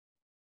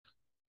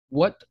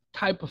 What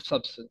type of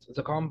substance is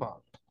a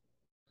compound?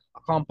 A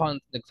compound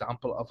is an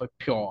example of a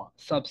pure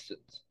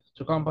substance.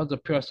 So compounds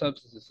of pure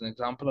substances, an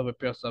example of a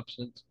pure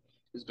substance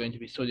is going to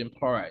be sodium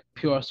chloride,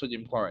 pure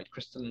sodium chloride,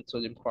 crystalline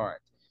sodium chloride.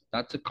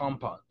 That's a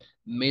compound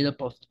made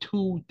up of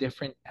two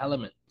different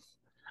elements,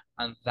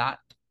 and that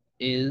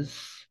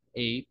is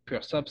a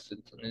pure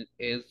substance, and it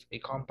is a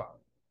compound.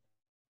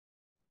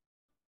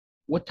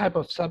 What type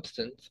of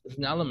substance is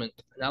an element?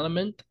 An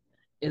element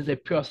is a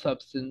pure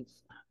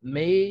substance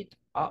made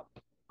up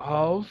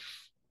of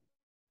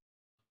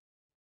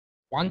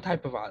one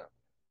type of atom.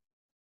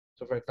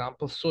 So for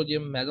example,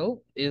 sodium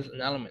metal is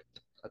an element.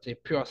 That's a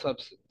pure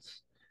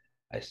substance.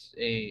 A,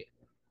 a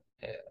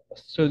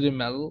sodium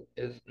metal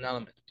is an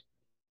element.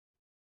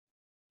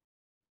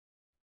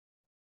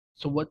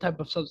 So what type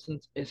of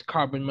substance is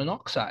carbon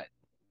monoxide?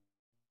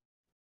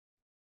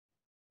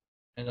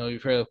 I know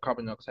you've heard of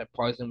carbon monoxide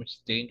poison, which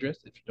is dangerous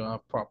if you don't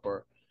have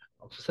proper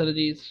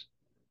facilities.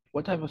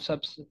 What type of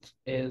substance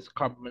is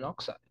carbon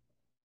monoxide?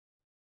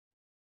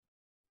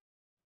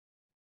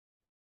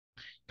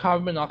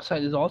 Carbon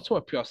monoxide is also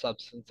a pure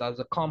substance as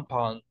a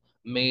compound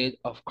made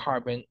of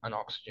carbon and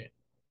oxygen.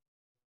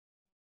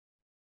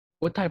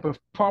 What type of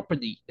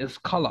property is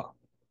color?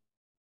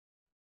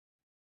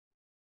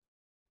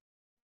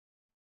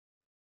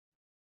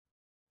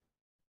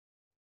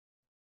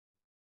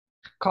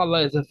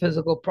 Color is a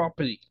physical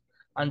property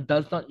and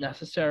does not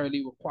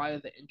necessarily require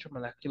the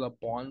intermolecular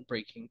bond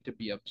breaking to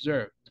be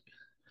observed,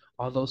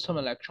 although some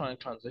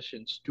electronic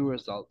transitions do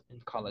result in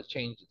color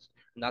changes,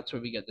 and that's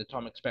where we get the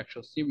atomic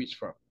spectral series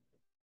from.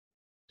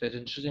 So it's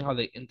interesting how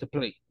they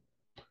interplay.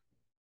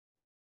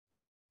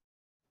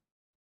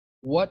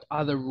 What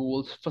are the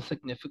rules for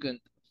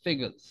significant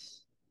figures?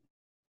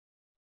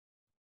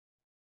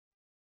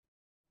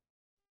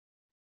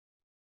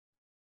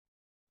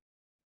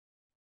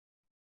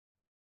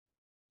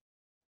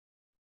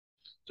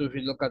 So if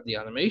you look at the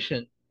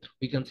animation,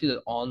 we can see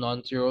that all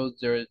non-zero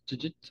zero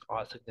digits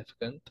are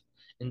significant,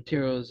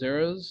 interior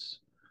zeros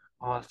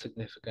are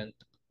significant,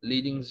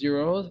 leading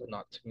zeros are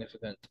not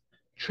significant,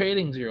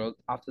 trailing zeros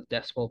after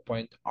decimal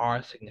point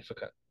are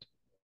significant.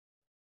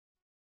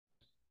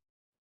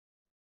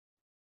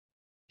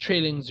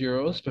 Trailing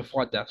zeros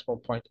before decimal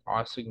point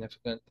are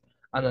significant,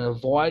 and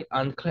avoid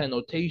unclear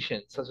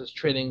notation such as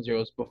trailing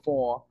zeros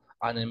before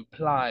an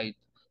implied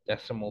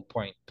decimal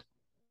point.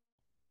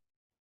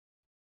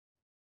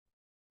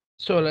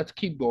 So let's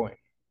keep going.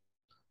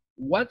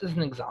 What is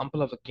an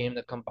example of a game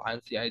that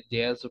combines the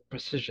ideas of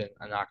precision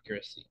and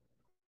accuracy?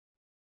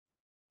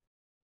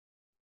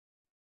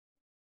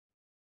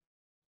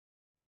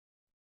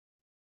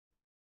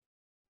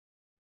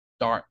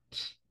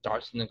 Darts.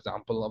 Darts is an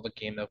example of a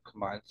game that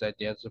combines the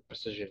ideas of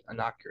precision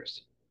and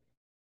accuracy.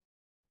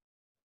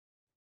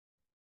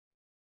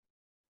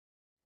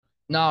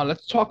 Now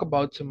let's talk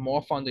about some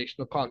more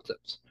foundational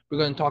concepts. We're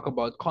going to talk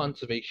about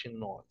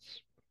conservation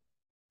laws.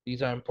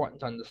 These are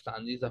important to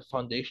understand. These are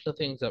foundational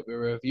things that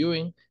we're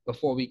reviewing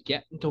before we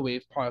get into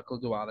wave particle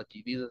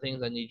duality. These are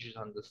things I need you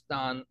to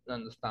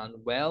understand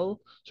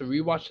well. So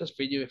rewatch this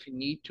video if you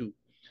need to.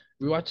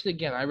 Rewatch it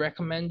again. I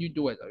recommend you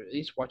do it, or at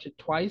least watch it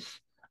twice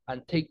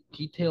and take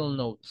detailed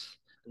notes.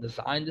 And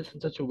design this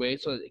in such a way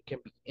so that it can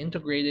be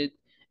integrated,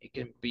 it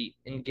can be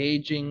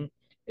engaging,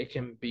 it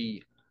can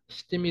be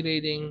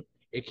stimulating,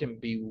 it can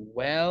be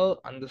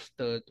well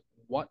understood.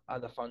 What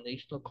are the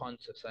foundational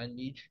concepts I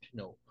need you to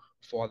know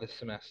for this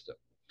semester?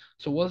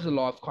 So what is the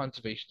law of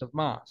conservation of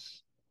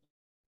mass?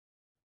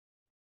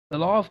 The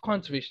law of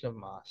conservation of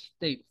mass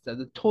states that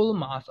the total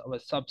mass of a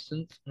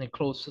substance in a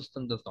closed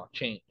system does not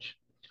change,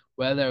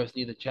 where there is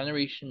neither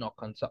generation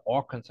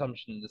or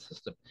consumption in the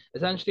system.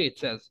 Essentially, it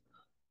says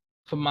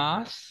for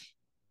mass,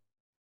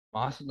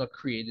 mass is not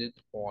created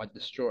or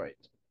destroyed.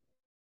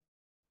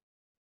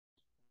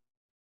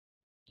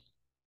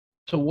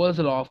 So what is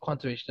the law of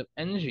conservation of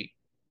energy?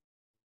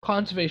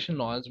 Conservation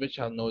laws, which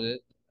are noted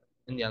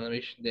in the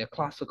animation, they are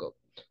classical.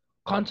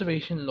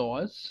 Conservation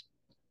laws,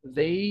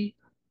 they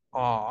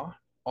are,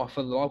 or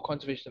for the law of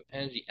conservation of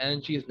energy,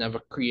 energy is never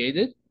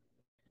created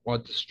or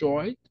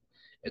destroyed.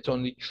 It's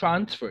only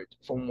transferred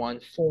from one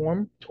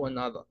form to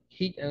another,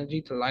 heat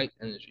energy to light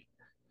energy.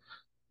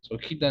 So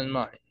keep that in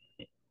mind.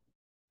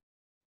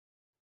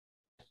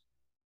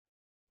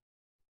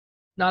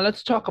 Now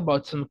let's talk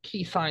about some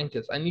key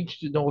scientists. I need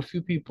you to know a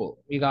few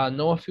people. We gotta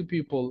know a few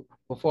people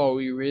before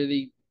we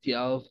really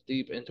delve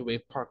deep into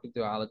wave particle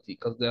duality,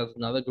 because there's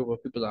another group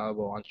of people that I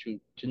want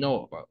you to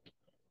know about.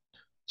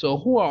 So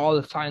who are all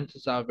the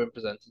scientists that have been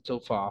presented so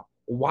far?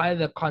 Why are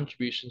their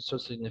contributions so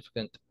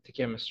significant to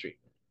chemistry?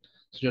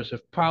 So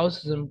Joseph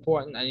Proust is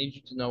important. I need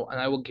you to know, and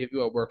I will give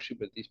you a worksheet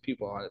with these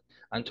people on it.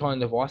 Antoine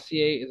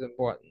Lavoisier is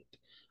important.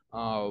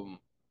 Um,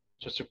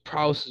 Joseph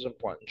Proust is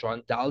important.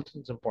 John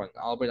Dalton is important.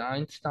 Albert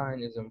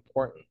Einstein is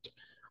important.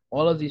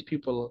 All of these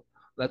people.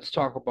 Let's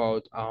talk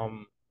about.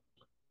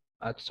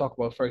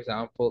 For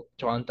example,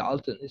 John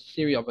Dalton. His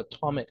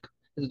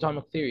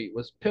atomic theory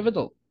was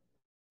pivotal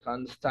to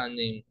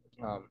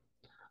um,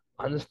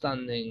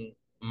 understanding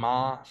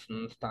mass, and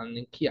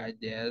understanding key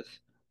ideas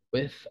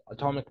with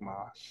atomic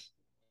mass.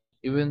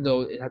 Even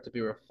though it had to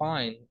be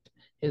refined,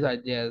 his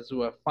ideas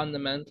were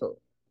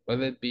fundamental,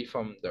 whether it be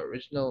from the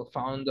original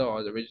founder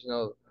or the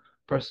original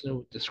person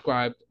who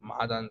described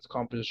Mahadan's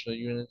compositional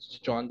units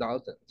to John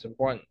Dalton. It's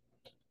important.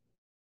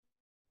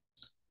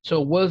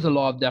 So what is the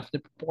law of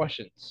definite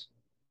proportions?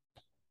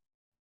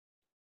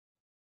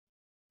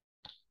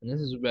 And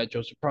this is where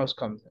Joseph Proust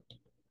comes in.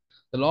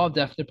 The law of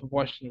definite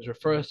proportions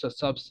refers to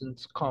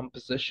substance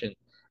composition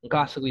and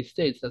classically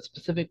states that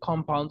specific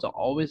compounds are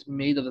always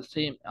made of the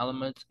same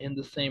elements in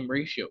the same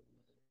ratio.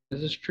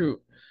 This is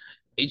true.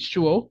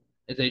 H2O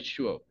is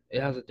H2O.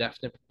 It has a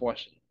definite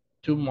proportion.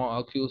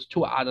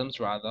 Two atoms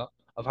rather,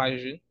 of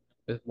hydrogen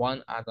with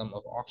one atom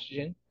of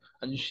oxygen.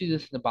 And you see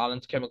this in the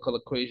balanced chemical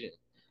equation.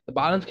 The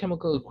balanced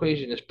chemical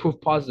equation is proof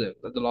positive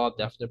that the law of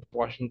definite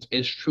proportions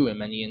is true in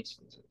many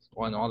instances,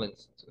 or in all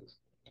instances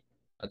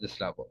at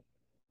this level.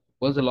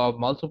 What is the law of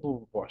multiple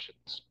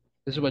proportions?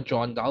 This is where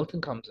John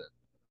Dalton comes in.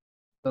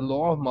 The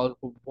law of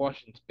multiple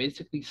proportions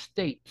basically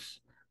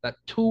states that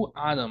two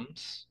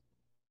atoms,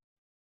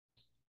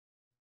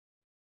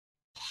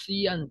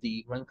 C and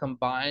D, when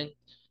combined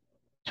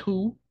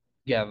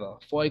together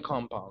for a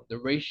compound, the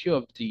ratio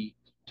of D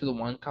to the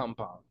one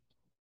compound,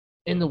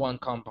 in the one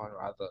compound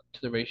rather,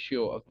 to the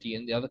ratio of D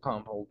in the other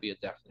compound will be a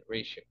definite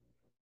ratio.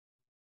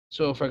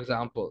 So for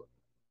example,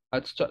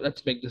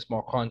 let's make this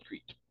more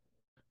concrete.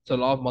 So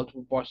law of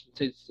multiple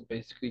proportions is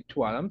basically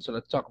two atoms. So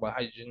let's talk about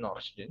hydrogen and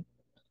oxygen.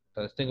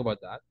 So let's think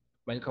about that.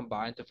 When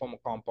combined to form a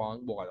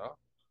compound, water,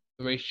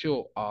 the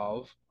ratio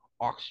of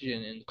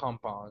oxygen in the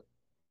compound,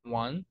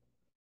 1,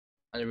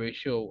 and the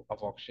ratio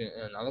of oxygen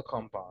in another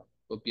compound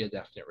would be a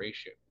definite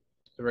ratio.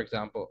 So for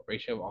example,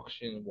 ratio of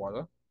oxygen in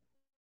water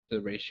to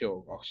the ratio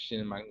of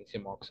oxygen and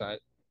magnesium oxide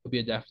would be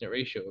a definite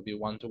ratio. It would be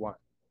 1 to 1.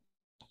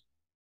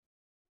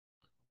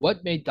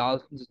 What made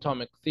Dalton's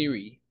atomic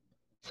theory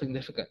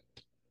significant?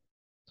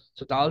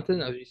 So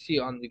Dalton, as you see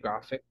on the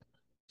graphic,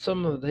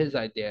 some of his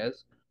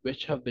ideas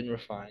which have been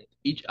refined.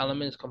 Each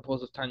element is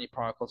composed of tiny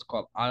particles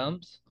called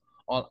atoms.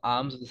 All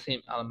atoms of the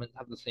same element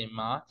have the same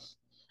mass.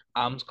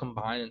 Atoms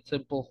combine in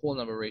simple whole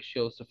number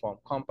ratios to form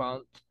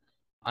compounds.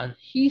 And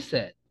he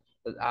said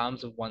that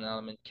atoms of one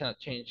element cannot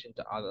change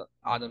into other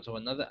atoms of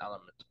another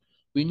element.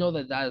 We know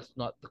that that is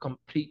not the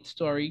complete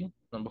story.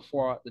 Number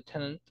 4, the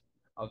tenet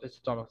of his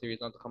atomic theory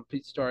is not the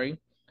complete story,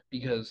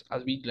 because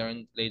as we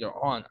learned later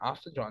on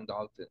after John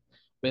Dalton,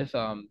 with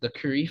the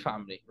Curie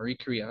family, Marie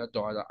Curie and her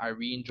daughter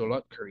Irene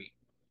Joliot Curie,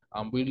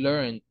 we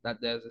learned that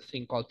there's a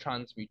thing called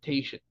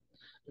transmutation,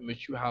 in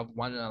which you have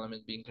one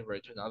element being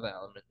converted to another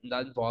element, and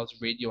that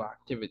involves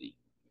radioactivity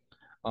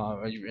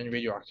and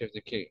radioactive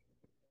decay.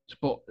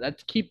 But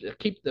let's keep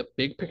the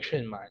big picture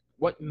in mind.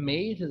 What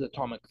made his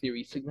atomic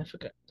theory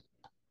significant?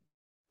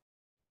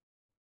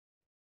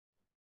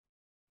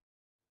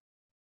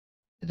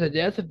 His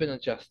ideas have been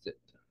adjusted,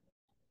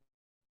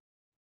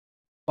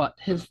 but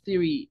his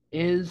theory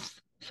is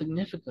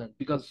significant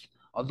because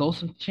although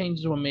some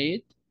changes were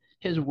made,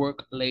 his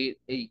work laid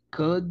a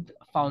good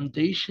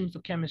foundation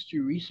for chemistry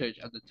research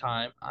at the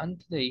time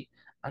and today,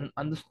 and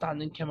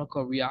understanding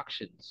chemical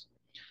reactions.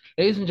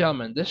 Ladies and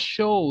gentlemen, this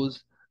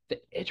shows the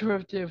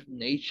iterative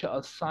nature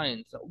of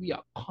science, that we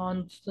are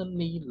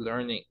constantly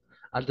learning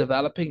and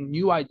developing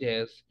new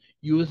ideas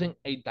using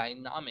a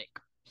dynamic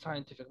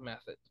scientific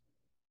method.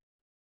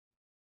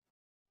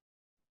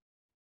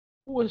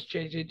 Who was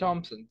J.J.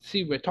 Thomson?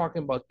 See, we're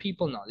talking about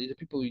people now. These are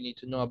people you need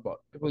to know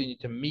about, people you need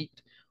to meet,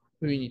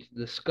 who you need to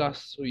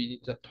discuss, who you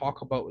need to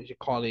talk about with your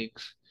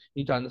colleagues.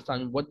 You need to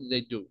understand what did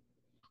they do.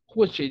 Who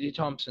was J.J.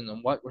 Thomson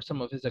and what were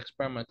some of his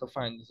experimental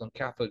findings on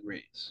cathode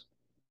rays?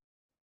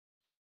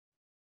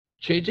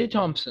 J.J.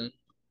 Thomson,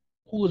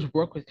 whose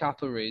work with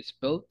cathode rays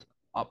built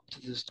up to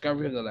the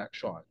discovery of the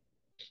electron.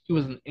 He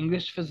was an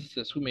English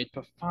physicist who made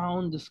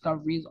profound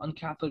discoveries on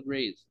cathode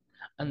rays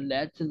and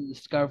led to the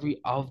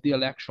discovery of the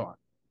electron.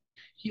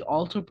 He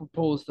also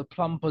proposed the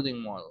plum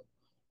pudding model,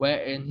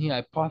 wherein he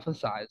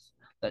hypothesized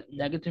that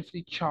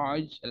negatively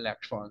charged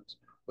electrons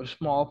were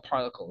small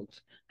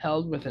particles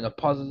held within a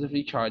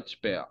positively charged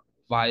sphere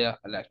via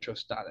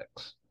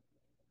electrostatics.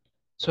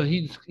 So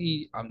he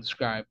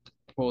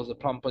proposed the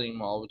plum pudding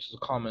model, which is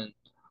a common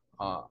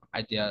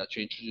idea that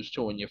you introduced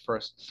to when you're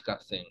first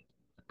discussing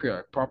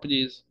periodic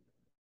properties.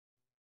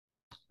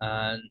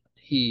 And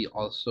his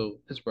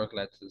work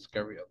led to the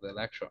discovery of the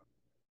electron.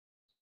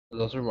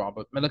 There's also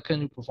Robert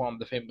Millikan, who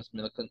performed the famous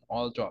Millikan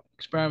oil drop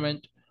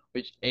experiment,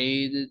 which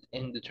aided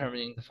in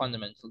determining the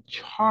fundamental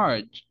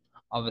charge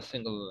of a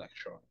single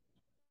electron.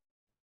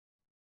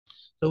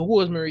 So who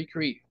was Marie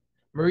Curie?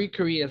 Marie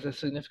Curie is a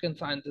significant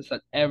scientist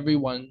that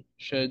everyone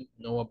should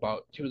know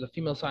about. She was a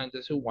female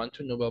scientist who won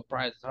 2 Nobel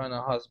Prizes, her and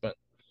her husband.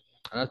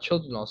 And her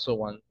children also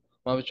won.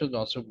 One of her children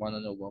also won a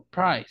Nobel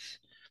Prize.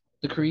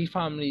 The Curie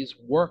family's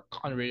work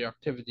on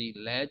radioactivity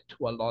led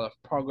to a lot of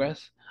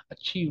progress,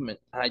 achievement,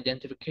 and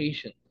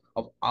identification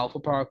of alpha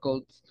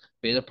particles,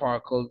 beta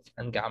particles,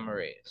 and gamma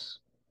rays.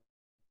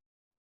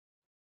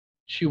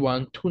 She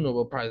won 2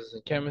 Nobel Prizes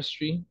in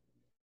chemistry.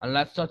 And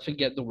let's not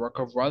forget the work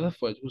of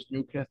Rutherford, whose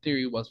nuclear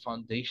theory was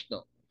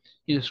foundational.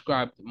 He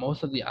described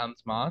most of the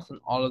atom's mass and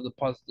all of the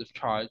positive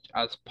charge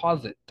as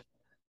posit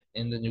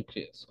in the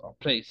nucleus, or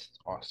placed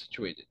or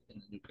situated in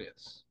the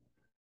nucleus.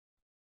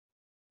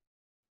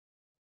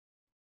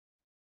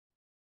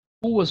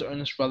 Who was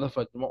Ernest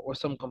Rutherford and what were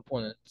some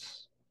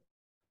components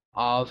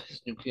of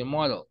his nuclear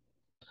model?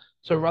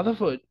 So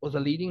Rutherford was a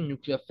leading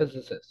nuclear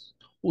physicist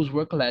whose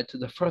work led to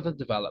the further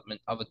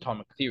development of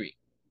atomic theory.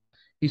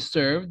 He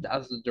served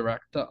as the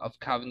director of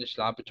Cavendish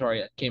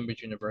Laboratory at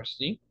Cambridge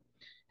University.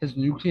 His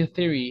nuclear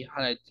theory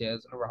had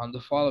ideas around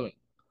the following.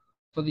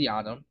 For the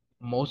atom,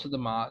 most of the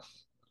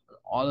mass and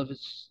all of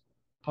its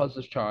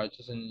positive charge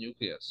is in the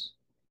nucleus.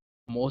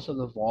 Most of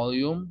the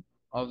volume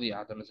of the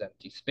atom is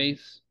empty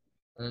space,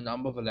 and the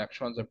number of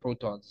electrons and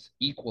protons is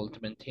equal to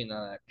maintain an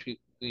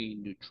electrically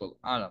neutral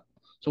atom.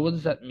 So what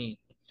does that mean?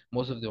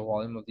 Most of the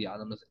volume of the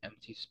atom is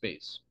empty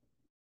space.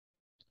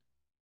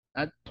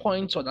 That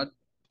points or that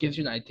gives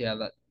you an idea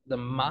that the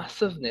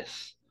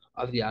massiveness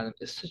of the atom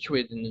is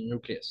situated in the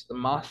nucleus. The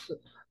mass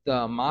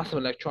of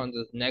electrons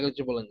is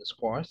negligible in this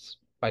course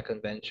by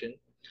convention.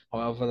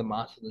 However, the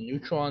mass of the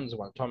neutron is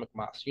 1 atomic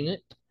mass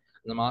unit,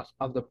 and the mass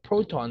of the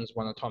proton is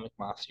 1 atomic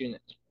mass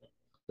unit.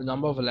 The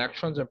number of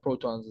electrons and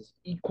protons is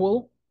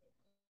equal,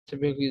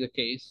 typically the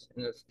case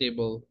in a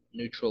stable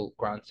neutral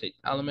ground state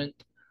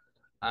element,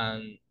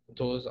 and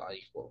those are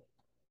equal.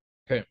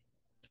 Okay,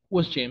 who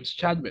was James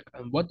Chadwick,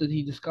 and what did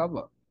he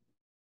discover?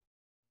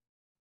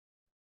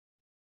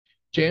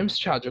 James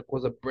Chadwick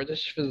was a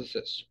British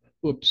physicist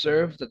who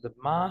observed that the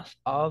mass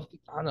of the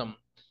atom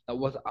that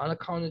was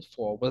unaccounted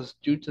for was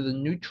due to the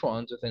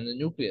neutrons within the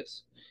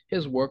nucleus.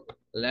 His work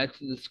led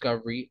to the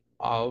discovery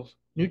of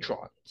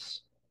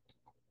neutrons.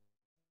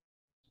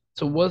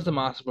 So what is the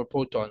mass of a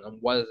proton and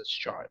what is its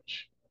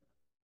charge?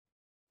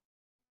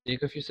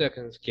 Take a few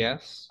seconds,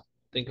 guess,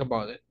 think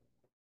about it.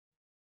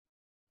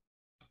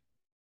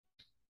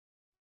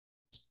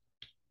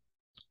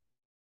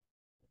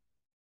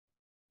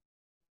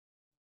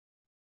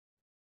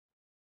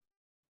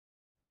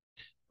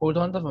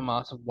 Protons have a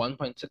mass of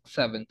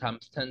 1.67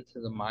 times 10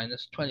 to the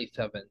minus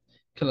 27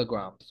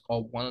 kilograms,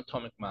 or 1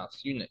 atomic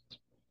mass unit.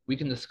 We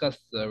can discuss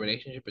the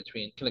relationship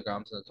between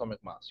kilograms and atomic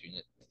mass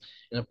unit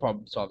in a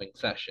problem-solving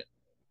session.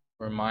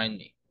 Remind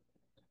me.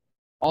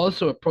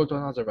 Also, a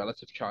proton has a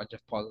relative charge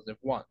of positive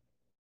 1.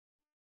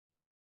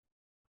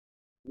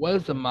 What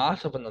is the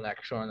mass of an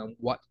electron and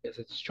what is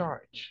its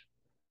charge?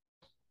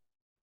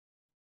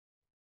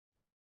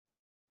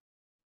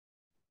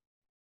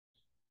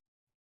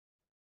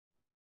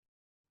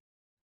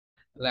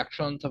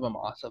 Electrons have a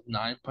mass of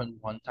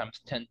 9.1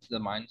 times 10 to the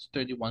minus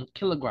 31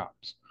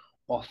 kilograms,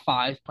 or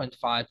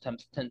 5.5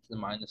 times 10 to the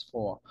minus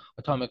 4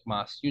 atomic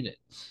mass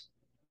units.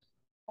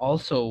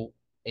 Also,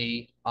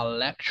 a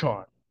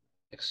electron,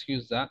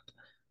 excuse that,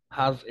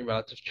 has a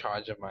relative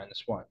charge of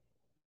minus 1.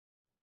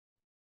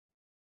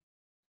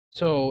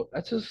 So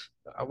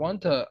I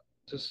want to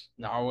just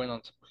narrow in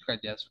on some quick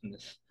ideas from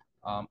this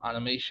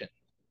animation.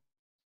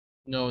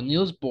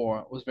 Niels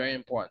Bohr was very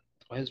important,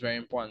 or is very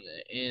important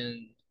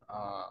in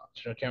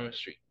general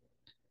chemistry.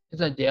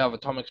 His idea of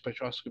atomic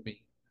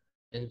spectroscopy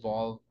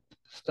involved the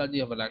study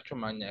of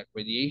electromagnetic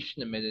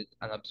radiation emitted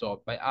and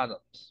absorbed by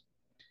atoms.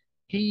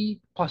 He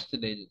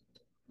postulated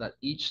that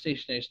each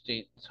stationary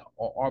state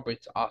or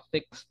orbits are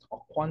fixed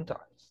or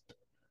quantized.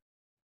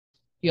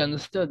 He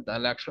understood that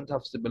electrons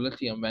have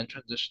stability, and when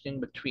transitioning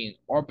between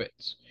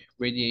orbits,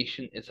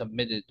 radiation is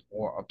emitted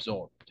or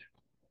absorbed.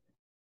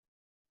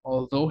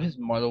 Although his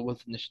model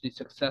was initially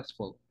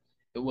successful,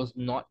 it was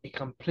not a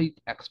complete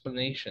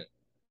explanation,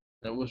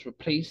 and it was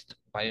replaced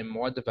by a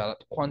more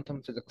developed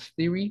quantum physics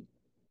theory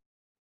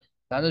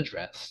that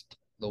addressed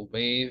the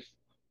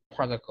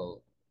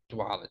wave-particle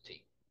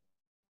duality.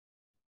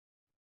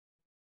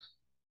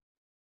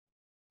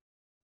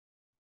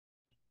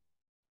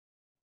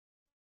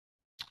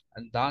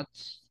 And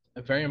that's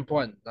very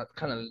important. That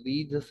kind of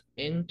leads us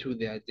into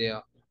the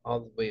idea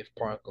of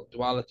wave-particle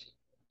duality.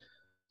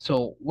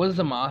 So, what is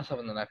the mass of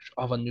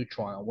a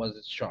neutron, and what is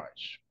its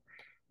charge?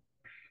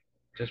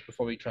 Just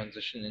before we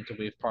transition into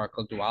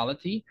wave-particle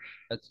duality,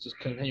 let's just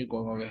continue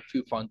going over a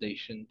few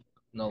foundational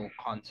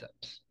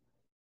concepts.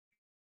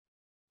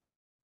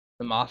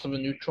 The mass of a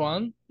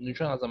neutron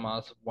has a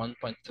mass of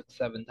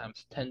 1.67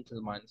 times 10 to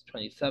the minus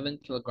 27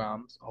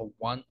 kilograms, or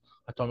 1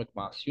 atomic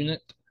mass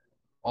unit.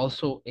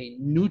 Also, a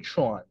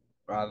neutron,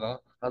 rather,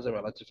 has a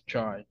relative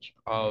charge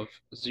of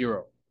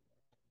 0.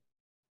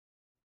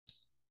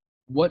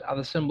 What are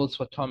the symbols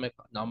for atomic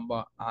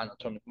number and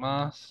atomic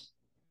mass?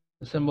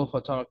 The symbol for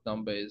atomic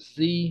number is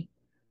Z,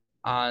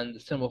 and the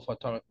symbol for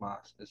atomic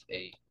mass is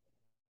A.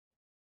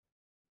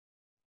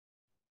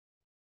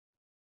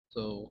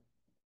 So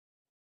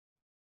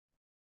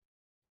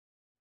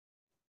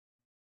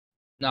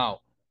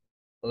now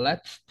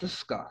let's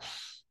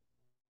discuss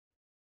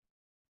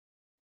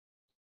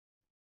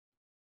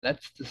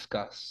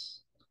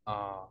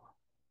uh,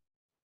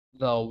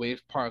 the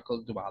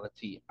wave-particle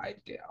duality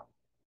idea.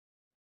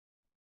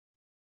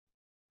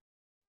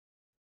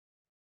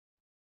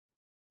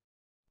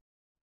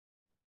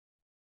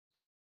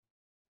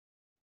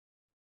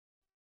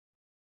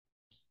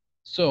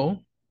 So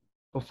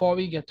before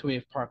we get to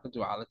wave-particle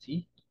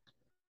duality,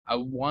 I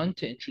want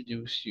to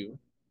introduce you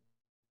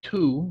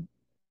to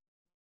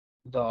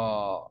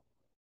the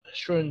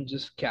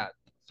Schrodinger's cat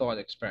thought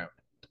experiment.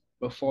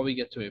 Before we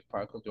get to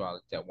wave-particle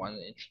duality, I want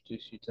to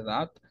introduce you to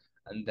that,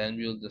 and then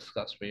we'll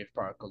discuss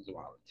wave-particle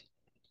duality.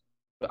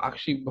 But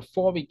actually,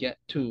 before we get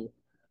to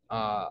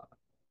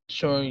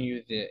showing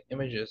you the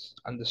images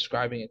and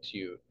describing it to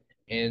you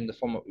in the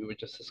format we were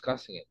just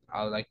discussing it,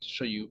 I would like to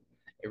show you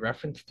a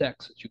reference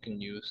text that you can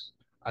use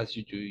as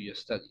you do your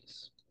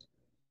studies.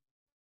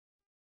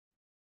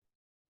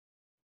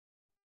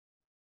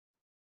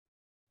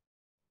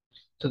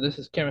 So this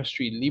is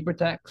Chemistry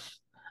LibreText,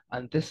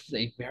 and this is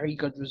a very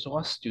good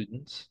resource,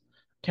 students.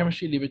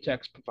 Chemistry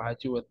LibreText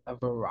provides you with a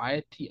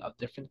variety of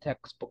different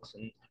textbooks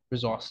and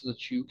resources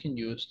that you can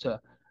use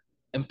to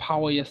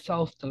empower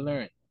yourself to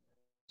learn.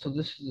 So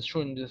this is the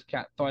Schrodinger's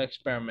cat thought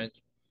experiment,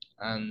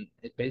 and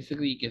it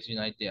basically gives you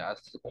an idea as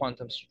to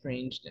quantum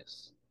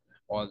strangeness,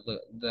 or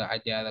the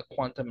idea that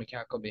quantum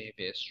mechanical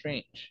behavior is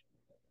strange.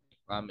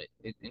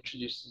 It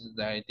introduces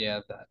the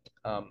idea that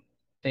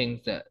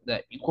things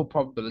that equal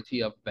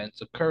probability of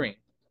events occurring,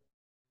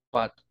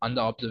 but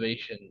under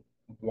observation,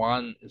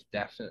 one is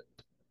definite,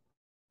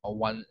 or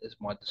one is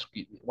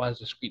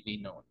discretely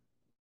known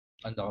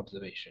under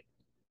observation,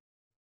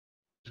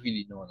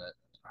 really known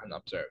and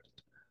observed.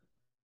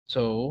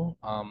 So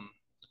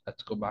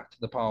let's go back to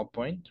the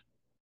PowerPoint.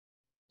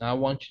 Now I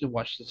want you to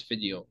watch this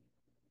video,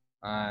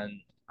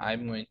 and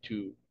I'm going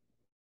to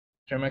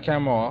turn my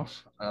camera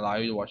off and allow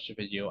you to watch the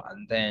video,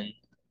 and then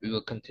we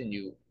will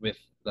continue with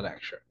the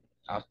lecture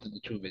after the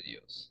 2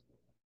 videos.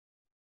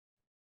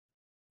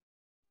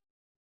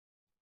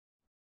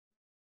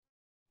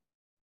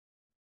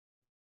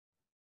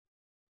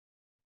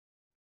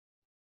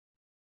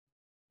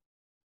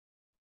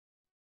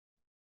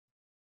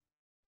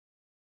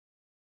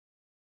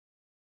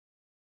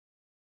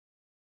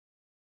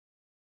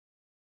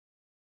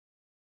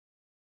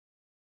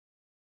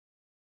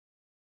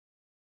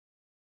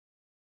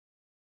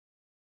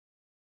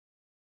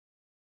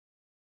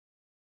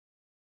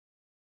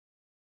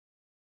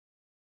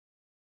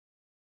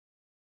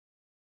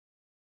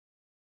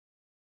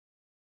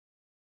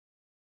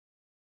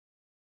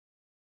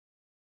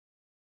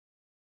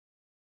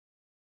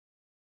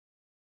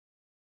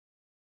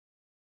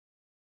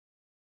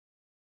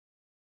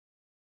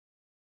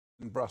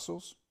 In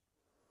Brussels,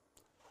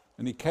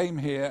 and he came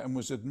here and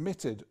was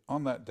admitted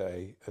on that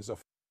day as a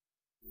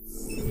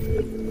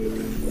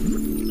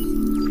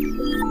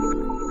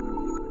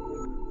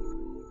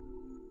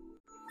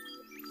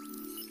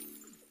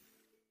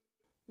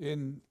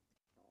in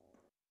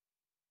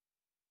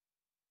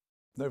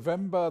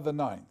November the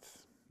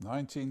 9th,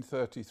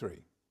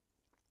 1933,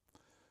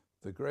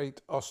 the great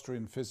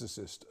Austrian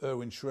physicist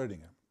Erwin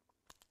Schrödinger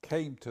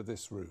came to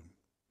this room,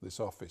 this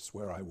office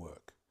where I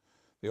work,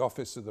 the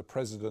office of the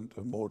president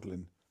of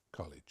Magdalen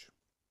College.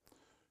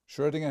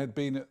 Schrödinger had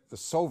been at the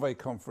Solvay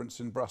conference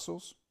in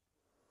Brussels,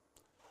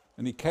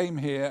 and he came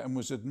here and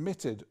was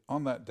admitted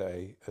on that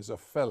day as a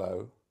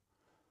fellow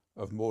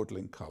of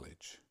Magdalen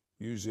College,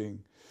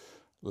 using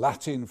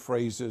Latin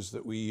phrases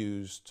that we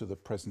use to the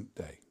present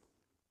day.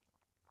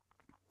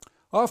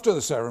 After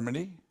the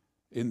ceremony,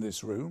 in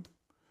this room,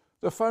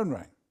 the phone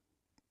rang,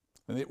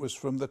 and it was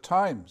from the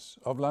Times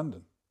of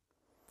London.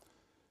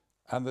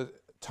 And the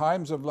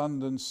Times of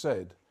London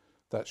said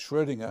that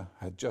Schrödinger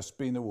had just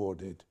been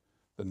awarded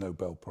the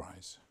Nobel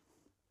Prize.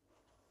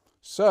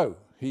 So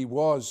he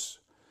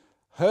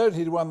heard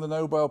he'd won the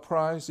Nobel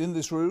Prize in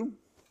this room,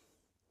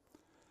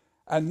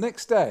 and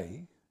next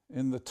day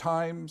in the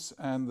Times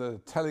and the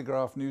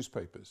Telegraph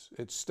newspapers,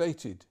 it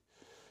stated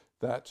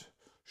that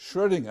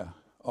Schrödinger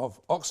of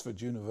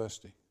Oxford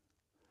University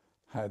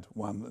had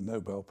won the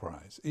Nobel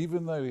Prize,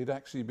 even though he'd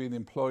actually been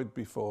employed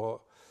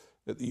before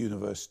at the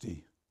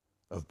University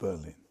of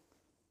Berlin.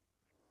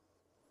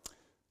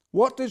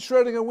 What did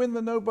Schrödinger win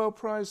the Nobel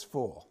Prize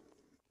for?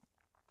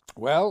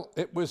 Well,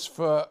 it was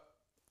for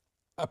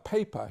a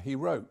paper he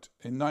wrote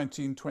in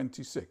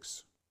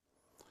 1926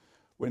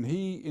 when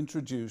he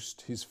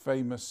introduced his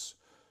famous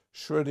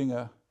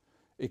Schrödinger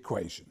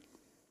equation.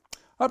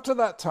 Up to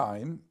that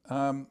time,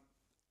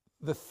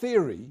 the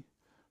theory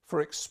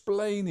for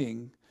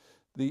explaining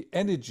the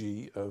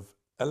energy of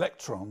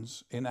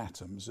electrons in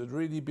atoms had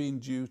really been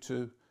due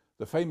to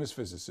the famous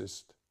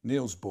physicist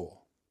Niels Bohr,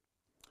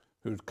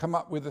 who'd come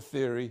up with a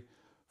theory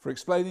for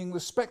explaining the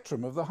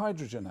spectrum of the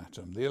hydrogen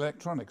atom, the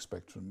electronic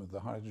spectrum of the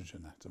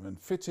hydrogen atom, and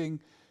fitting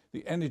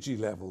the energy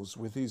levels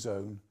with his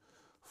own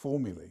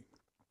formulae.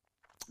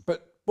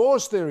 But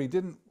Bohr's theory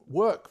didn't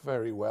work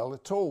very well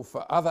at all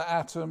for other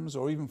atoms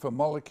or even for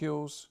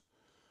molecules.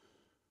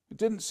 It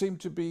didn't seem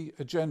to be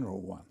a general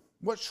one.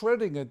 What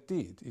Schrödinger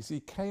did is he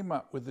came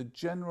up with a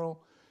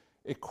general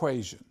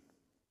equation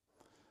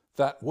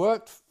that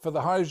worked for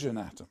the hydrogen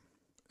atom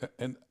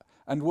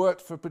and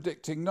worked for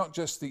predicting not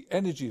just the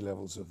energy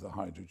levels of the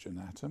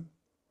hydrogen atom,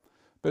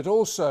 but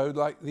also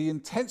like the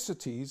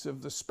intensities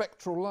of the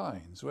spectral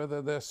lines,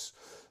 whether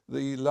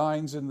the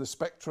lines in the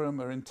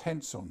spectrum are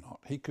intense or not.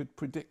 He could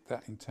predict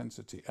that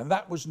intensity, and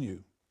that was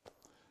new.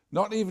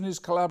 Not even his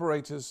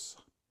collaborators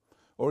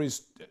or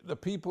the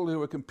people who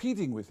were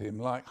competing with him,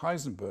 like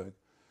Heisenberg,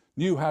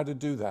 knew how to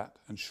do that,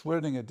 and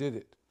Schrödinger did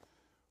it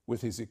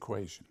with his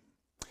equation.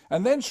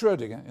 And then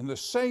Schrödinger, in the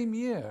same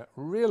year,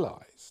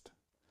 realized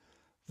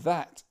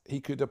that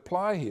he could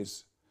apply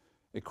his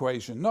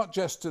equation not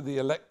just to the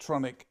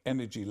electronic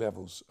energy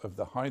levels of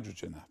the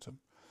hydrogen atom,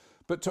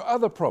 but to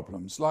other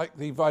problems like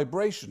the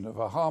vibration of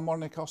a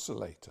harmonic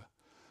oscillator,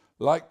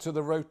 like to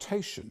the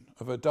rotation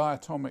of a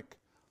diatomic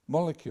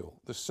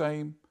molecule. The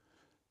same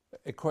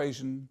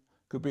equation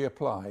could be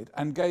applied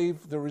and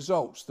gave the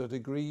results that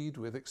agreed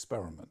with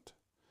experiment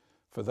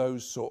for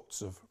those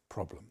sorts of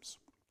problems.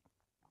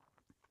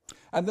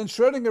 And then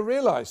Schrödinger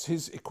realized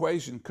his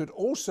equation could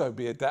also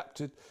be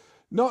adapted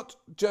not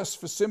just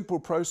for simple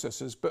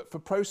processes, but for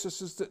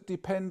processes that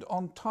depend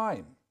on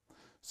time.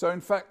 So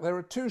in fact, there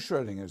are two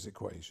Schrödinger's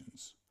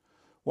equations,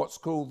 what's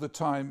called the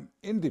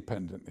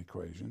time-independent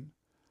equation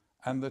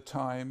and the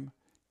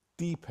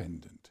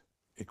time-dependent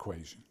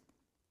equation.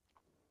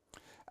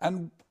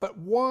 But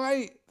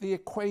why the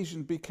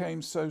equation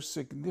became so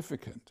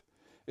significant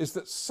is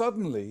that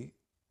suddenly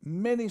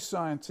many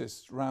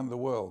scientists around the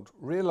world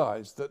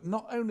realized that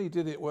not only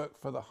did it work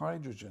for the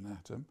hydrogen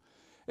atom,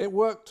 it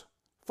worked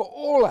for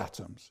all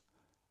atoms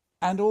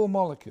and all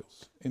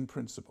molecules in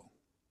principle.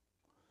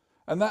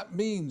 And that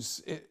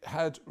means it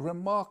had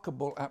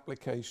remarkable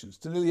applications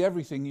to nearly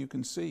everything you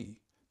can see.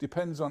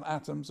 Depends on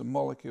atoms and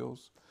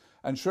molecules,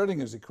 and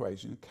Schrödinger's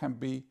equation can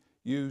be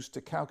used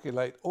to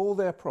calculate all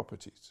their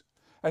properties.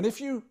 And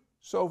if you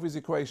solve his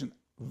equation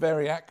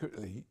very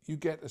accurately, you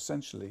get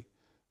essentially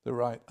the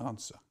right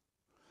answer.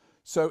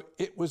 So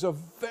it was a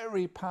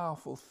very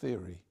powerful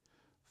theory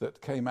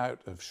that came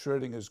out of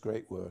Schrödinger's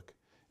great work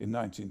in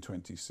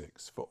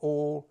 1926 for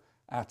all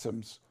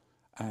atoms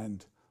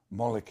and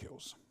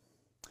molecules.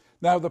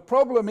 Now the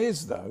problem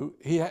is, though,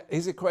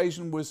 his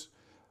equation was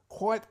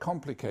quite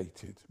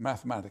complicated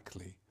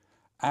mathematically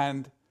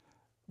and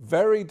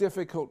very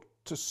difficult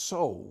to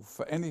solve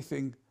for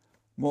anything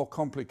more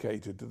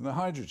complicated than the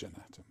hydrogen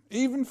atom.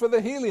 Even for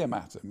the helium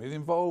atom, it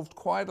involved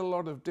quite a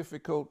lot of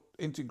difficult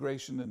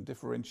integration and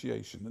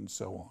differentiation and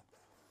so on.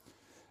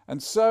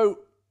 And so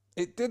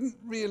it didn't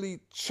really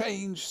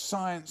change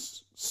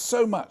science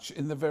so much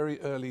in the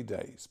very early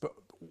days. But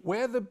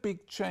where the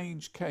big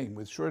change came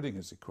with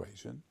Schrödinger's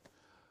equation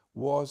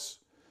was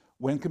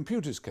when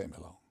computers came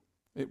along.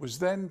 It was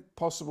then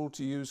possible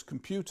to use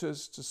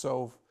computers to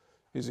solve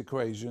his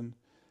equation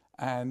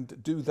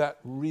and do that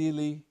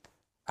really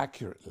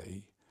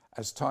accurately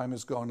as time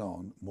has gone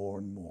on more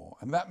and more.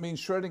 And that means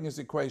Schrödinger's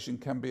equation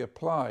can be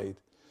applied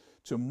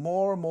to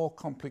more and more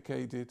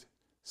complicated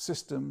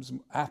systems,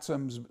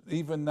 atoms,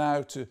 even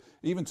now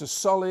even to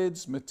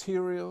solids,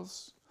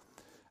 materials,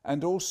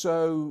 and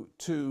also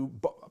to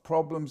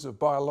problems of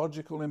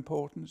biological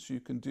importance. You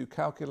can do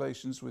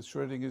calculations with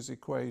Schrödinger's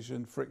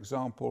equation, for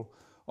example,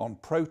 on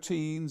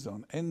proteins,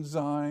 on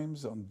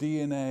enzymes, on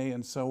DNA,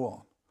 and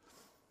so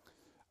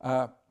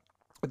on.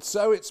 And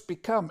so it's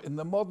become, in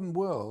the modern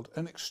world,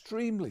 an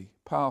extremely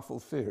powerful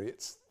theory.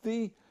 It's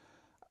the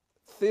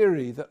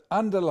theory that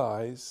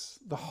underlies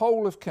the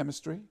whole of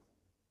chemistry,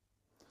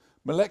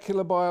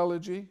 molecular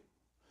biology,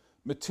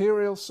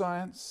 material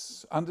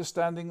science,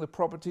 understanding the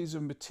properties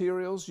of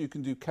materials. You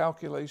can do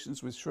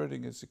calculations with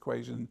Schrödinger's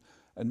equation,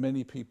 and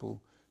many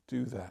people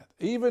do that.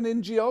 Even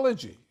in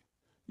geology,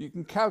 you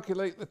can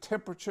calculate the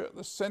temperature at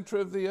the center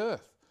of the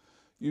Earth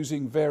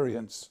using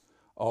variants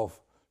of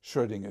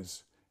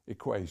Schrödinger's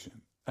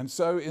equation. And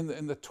so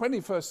in the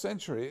 21st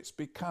century, it's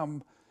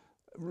become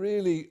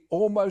really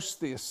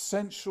almost the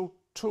essential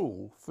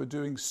tool for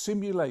doing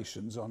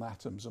simulations on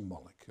atoms and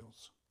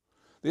molecules.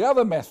 The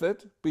other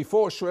method,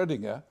 before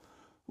Schrödinger,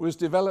 was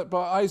developed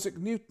by Isaac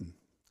Newton,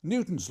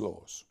 Newton's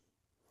laws.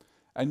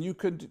 And you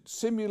could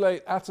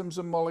simulate atoms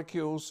and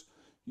molecules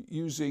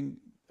using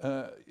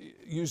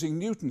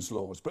Newton's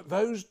laws, but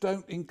those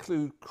don't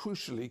include,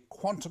 crucially,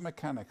 quantum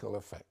mechanical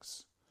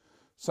effects,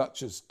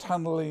 such as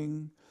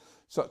tunneling,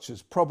 such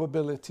as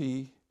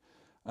probability.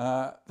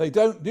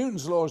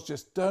 Newton's laws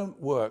just don't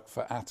work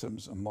for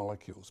atoms and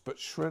molecules, but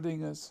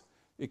Schrödinger's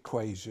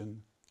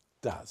equation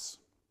does.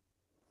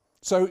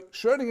 So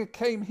Schrödinger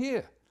came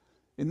here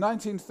in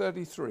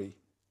 1933,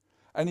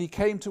 and he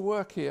came to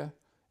work here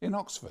in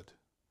Oxford.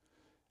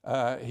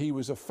 He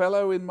was a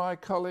fellow in my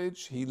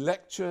college. He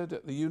lectured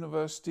at the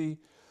University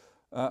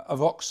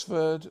of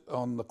Oxford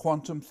on the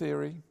quantum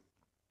theory,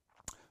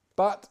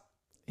 but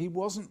he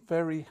wasn't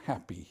very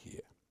happy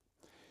here.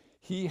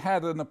 He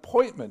had an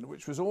appointment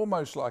which was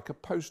almost like a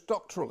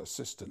postdoctoral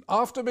assistant.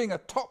 After being a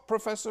top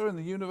professor in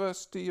the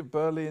University of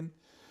Berlin,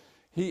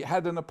 he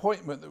had an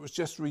appointment that was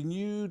just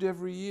renewed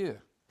every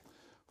year,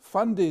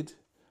 funded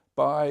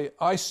by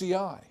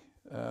ICI,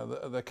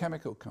 the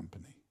chemical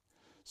company.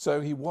 So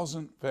he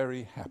wasn't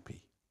very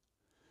happy.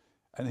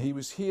 And he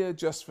was here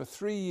just for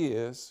 3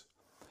 years,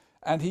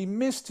 and he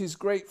missed his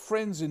great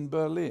friends in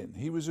Berlin.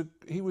 He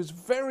was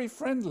very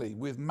friendly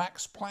with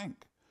Max Planck,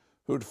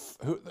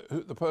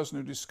 the person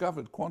who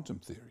discovered quantum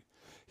theory.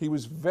 He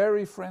was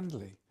very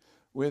friendly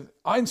with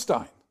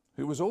Einstein,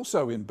 who was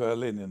also in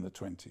Berlin in the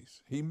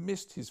 20s. He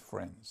missed his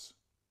friends.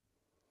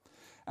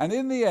 And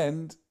in the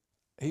end,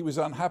 he was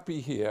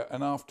unhappy here,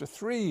 and after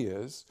 3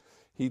 years,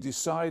 he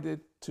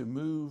decided to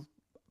move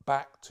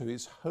back to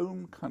his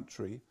home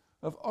country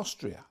of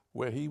Austria,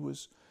 where he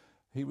was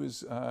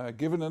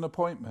given an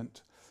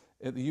appointment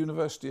at the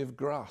University of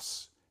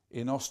Graz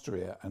in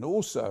Austria, and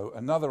also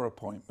another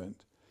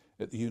appointment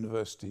at the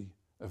University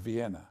of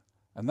Vienna.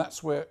 And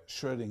that's where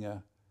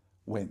Schrödinger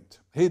went.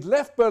 He'd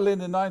left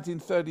Berlin in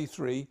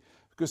 1933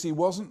 because he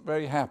wasn't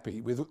very happy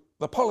with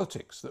the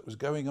politics that was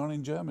going on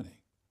in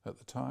Germany at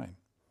the time.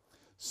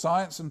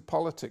 Science and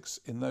politics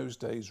in those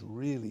days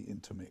really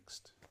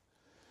intermixed.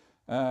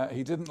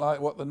 He didn't like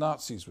what the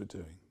Nazis were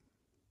doing.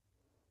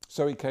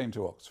 So he came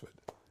to Oxford.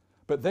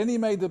 But then he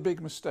made the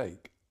big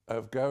mistake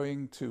of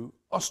going to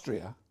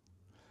Austria,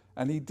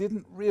 and he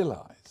didn't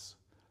realize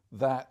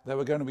that there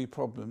were going to be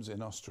problems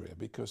in Austria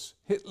because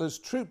Hitler's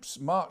troops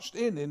marched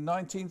in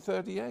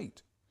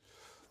 1938.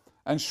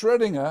 And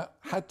Schrödinger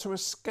had to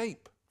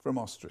escape from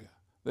Austria.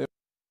 So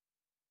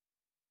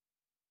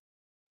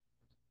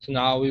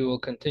now we will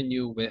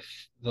continue with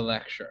the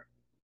lecture.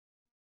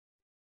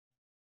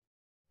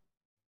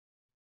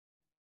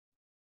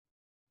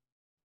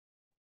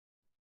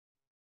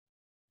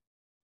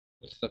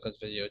 Let's look at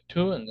video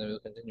 2 and then we'll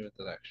continue with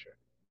the lecture.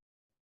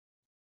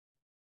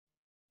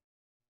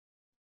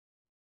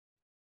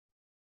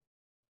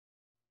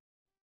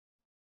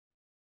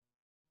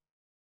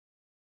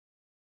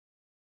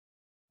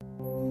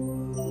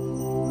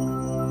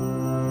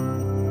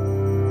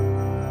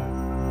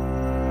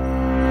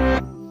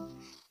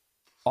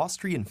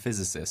 Austrian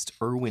physicist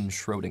Erwin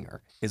Schrödinger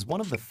is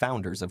one of the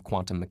founders of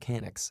quantum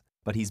mechanics,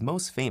 but he's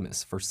most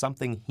famous for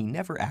something he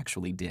never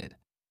actually did,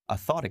 a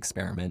thought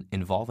experiment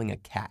involving a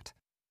cat.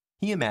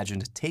 He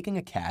imagined taking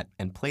a cat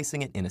and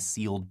placing it in a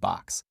sealed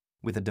box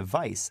with a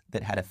device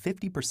that had a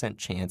 50%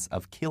 chance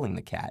of killing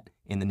the cat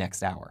in the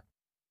next hour.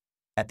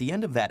 At the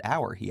end of that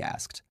hour, he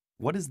asked,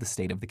 what is the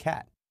state of the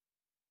cat?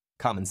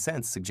 Common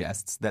sense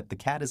suggests that the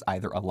cat is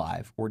either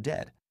alive or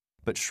dead,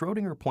 but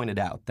Schrödinger pointed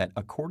out that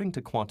according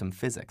to quantum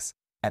physics,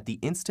 at the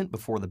instant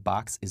before the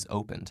box is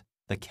opened,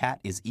 the cat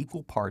is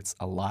equal parts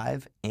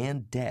alive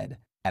and dead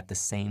at the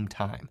same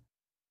time.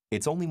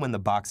 It's only when the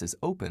box is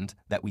opened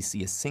that we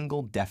see a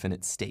single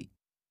definite state.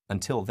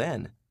 Until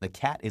then, the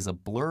cat is a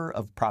blur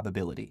of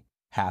probability,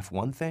 half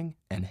one thing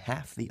and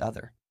half the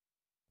other.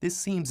 This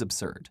seems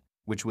absurd,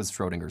 which was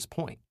Schrödinger's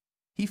point.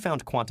 He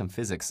found quantum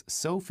physics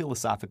so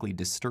philosophically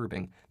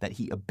disturbing that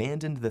he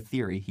abandoned the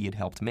theory he had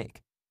helped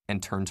make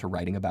and turned to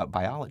writing about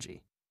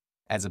biology.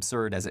 As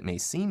absurd as it may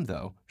seem,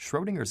 though,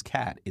 Schrödinger's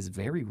cat is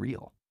very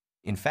real.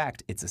 In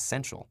fact, it's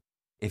essential.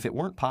 If it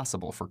weren't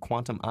possible for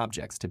quantum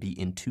objects to be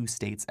in two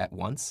states at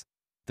once,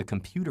 the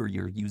computer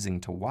you're using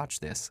to watch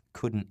this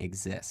couldn't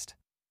exist.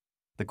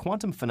 The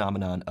quantum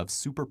phenomenon of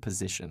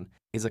superposition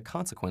is a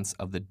consequence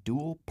of the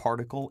dual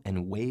particle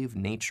and wave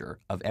nature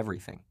of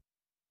everything.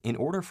 In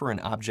order for an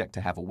object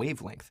to have a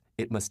wavelength,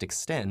 it must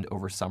extend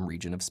over some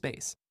region of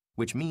space,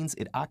 which means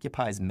it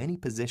occupies many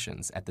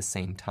positions at the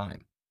same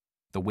time.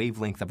 The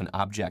wavelength of an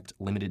object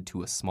limited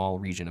to a small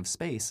region of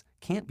space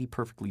can't be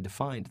perfectly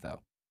defined,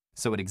 though,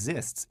 so it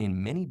exists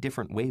in many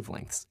different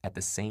wavelengths at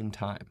the same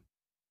time.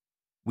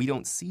 We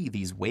don't see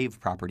these wave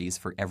properties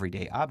for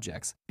everyday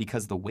objects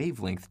because the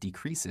wavelength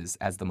decreases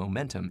as the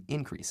momentum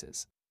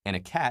increases, and a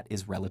cat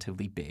is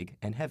relatively big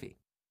and heavy.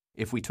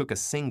 If we took a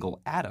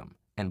single atom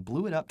and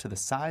blew it up to the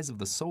size of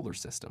the solar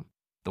system,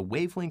 the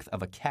wavelength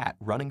of a cat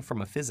running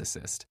from a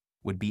physicist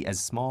would be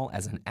as small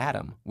as an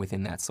atom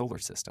within that solar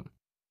system.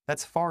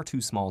 That's far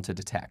too small to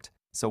detect,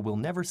 so we'll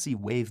never see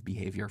wave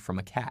behavior from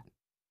a cat.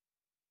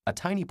 A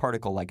tiny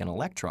particle like an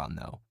electron,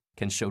 though,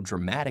 can show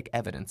dramatic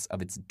evidence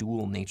of its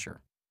dual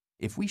nature.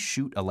 If we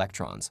shoot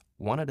electrons,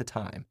 one at a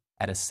time,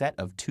 at a set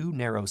of two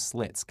narrow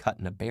slits cut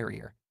in a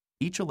barrier,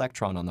 each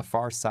electron on the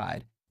far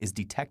side is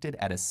detected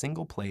at a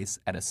single place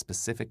at a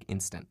specific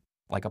instant,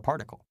 like a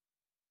particle.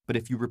 But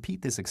if you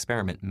repeat this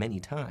experiment many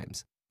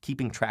times,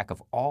 keeping track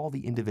of all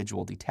the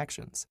individual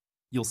detections,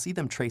 you'll see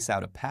them trace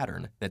out a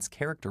pattern that's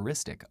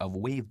characteristic of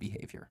wave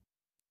behavior.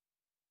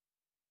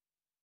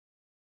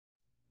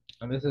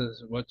 And this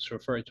is what's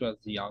referred to as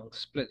the Young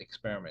split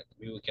experiment.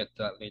 We will get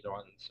to that later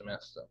on in the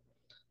semester.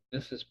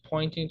 This is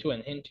pointing to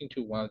and hinting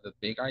to one of the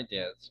big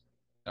ideas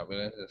that we're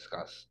going to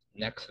discuss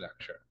next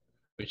lecture,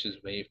 which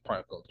is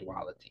wave-particle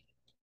duality.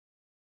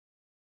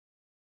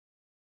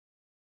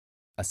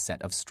 A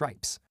set of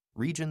stripes,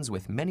 regions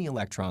with many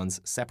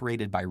electrons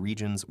separated by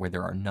regions where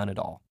there are none at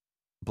all.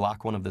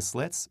 Block one of the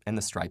slits and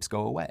the stripes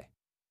go away.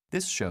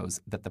 This shows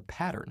that the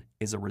pattern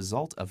is a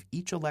result of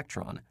each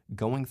electron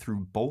going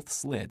through both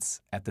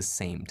slits at the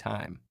same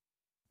time.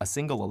 A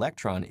single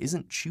electron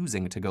isn't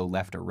choosing to go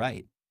left or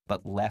right,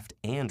 but left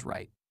and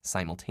right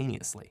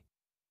simultaneously.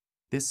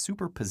 This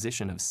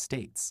superposition of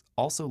states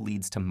also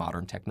leads to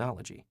modern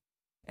technology.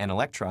 An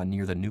electron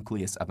near the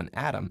nucleus of an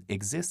atom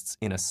exists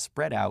in a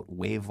spread-out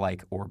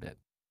wave-like orbit.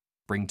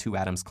 Bring two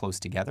atoms close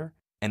together,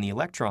 and the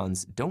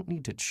electrons don't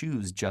need to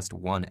choose just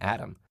one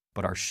atom,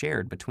 but are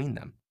shared between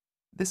them.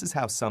 This is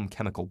how some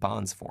chemical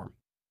bonds form.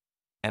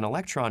 An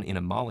electron in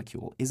a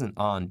molecule isn't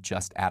on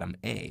just atom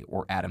A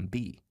or atom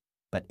B,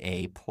 but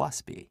A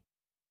plus B.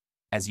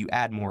 As you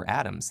add more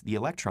atoms, the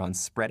electrons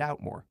spread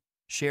out more,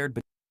 shared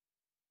between.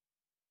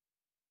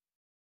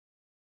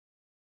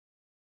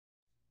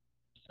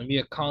 And we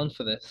account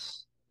for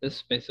this.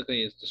 This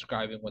basically is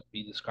describing what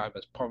we describe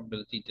as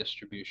probability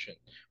distribution,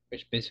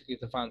 which basically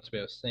is a fancy way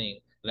of saying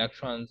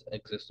electrons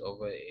exist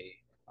over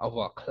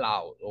a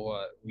cloud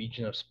or a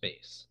region of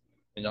space,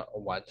 in not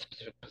one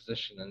specific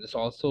position. And this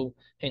also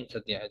hints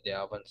at the idea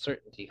of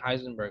uncertainty,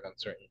 Heisenberg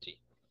uncertainty,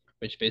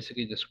 which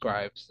basically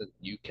describes that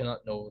you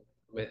cannot know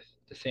with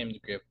the same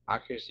degree of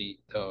accuracy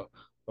the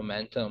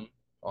momentum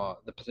or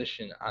the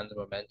position and the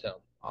momentum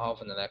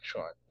of an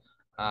electron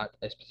at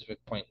a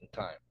specific point in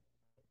time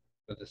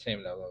with the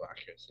same level of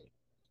accuracy.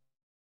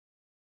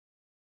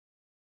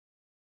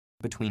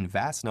 Between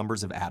vast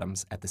numbers of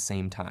atoms at the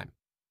same time.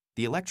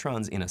 The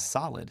electrons in a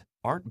solid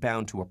aren't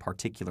bound to a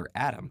particular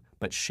atom,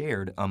 but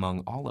shared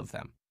among all of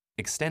them,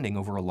 extending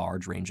over a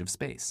large range of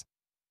space.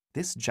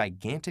 This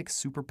gigantic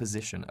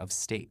superposition of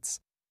states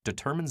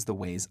determines the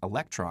ways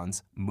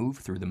electrons move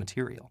through the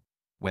material,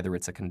 whether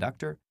it's a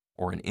conductor,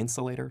 or an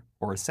insulator,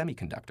 or a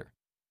semiconductor.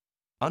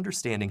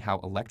 Understanding how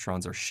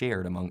electrons are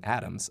shared among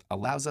atoms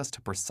allows us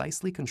to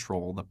precisely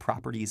control the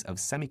properties of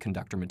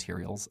semiconductor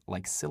materials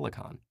like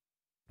silicon.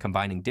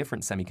 Combining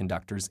different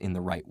semiconductors in the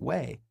right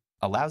way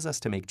allows us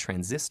to make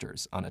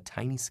transistors on a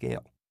tiny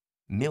scale,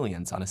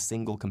 millions on a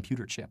single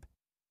computer chip.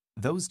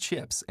 Those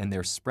chips and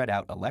their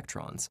spread-out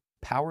electrons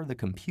power the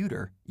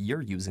computer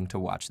you're using to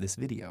watch this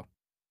video.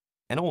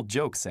 An old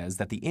joke says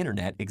that the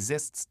internet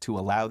exists to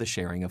allow the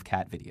sharing of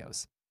cat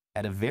videos.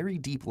 At a very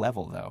deep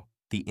level, though,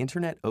 the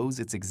internet owes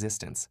its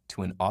existence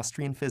to an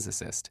Austrian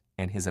physicist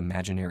and his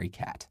imaginary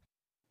cat.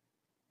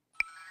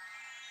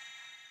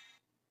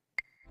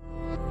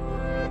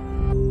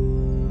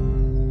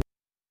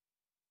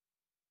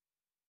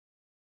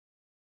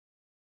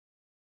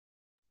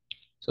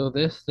 So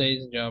this,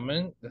 ladies and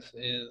gentlemen, this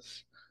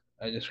is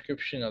a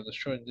description of the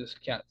Schrodinger's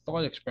cat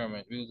thought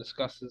experiment. We will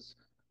discuss this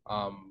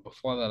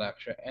before the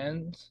lecture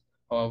ends.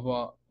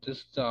 However,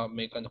 just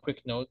make on a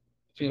quick note,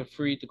 feel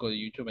free to go to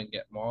YouTube and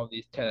get more of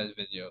these TED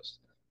videos.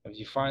 If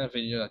you find a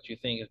video that you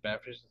think is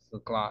beneficial to the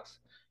class,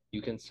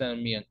 you can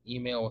send me an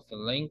email with the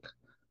link,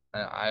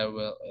 and I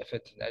will, if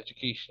it's an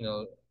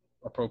educational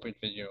appropriate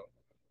video,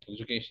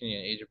 educationally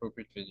and age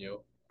appropriate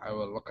video, I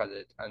will look at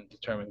it and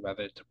determine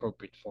whether it's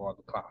appropriate for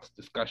the class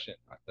discussion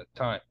at the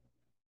time.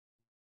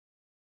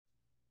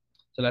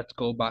 So let's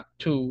go back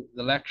to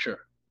the lecture.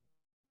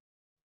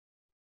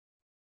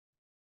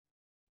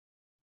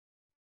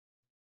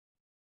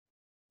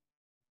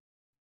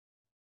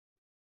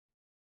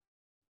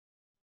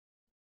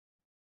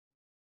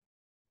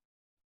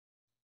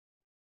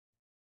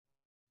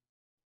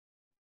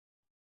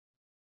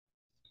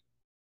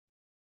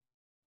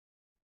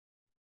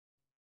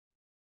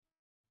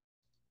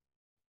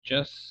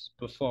 Just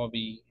before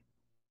we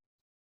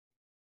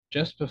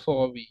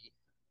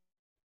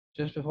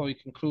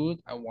conclude,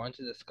 I want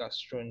to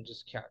discuss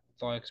Schrodinger's cat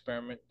thought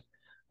experiment,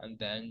 and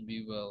then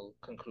we will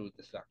conclude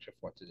this lecture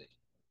for today.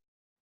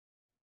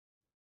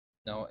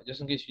 Now,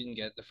 just in case you didn't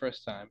get it the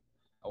first time,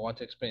 I want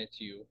to explain it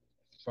to you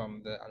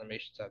from the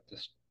animations I've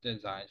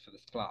designed for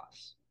this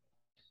class.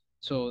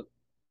 So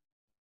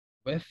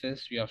with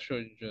this, we have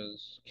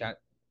Schrodinger's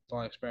cat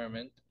thought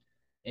experiment,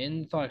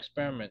 In the thought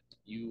experiment,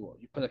 you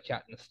put a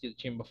cat in a steel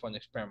chamber for an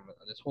experiment,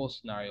 and this whole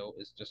scenario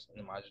is just an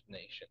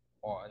imagination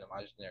or an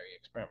imaginary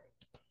experiment.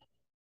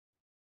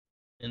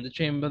 In the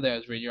chamber, there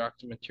is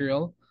radioactive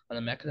material and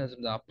a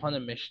mechanism that, upon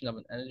emission of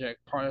an energetic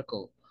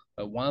particle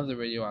by one of the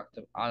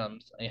radioactive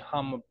atoms, a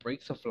hammer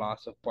breaks a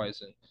flask of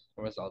poison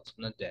and results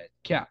in a dead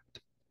cat.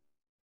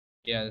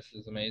 Yeah, this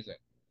is amazing.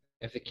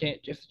 If the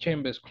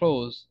chamber is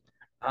closed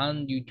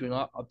and you do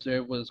not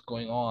observe what is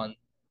going on,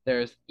 there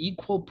is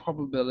equal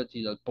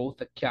probability that both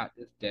the cat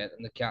is dead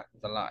and the cat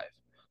is alive,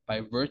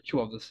 by virtue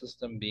of the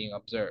system being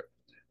observed.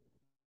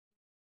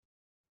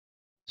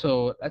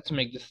 So let's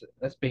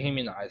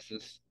Bahamianize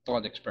this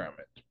thought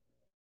experiment.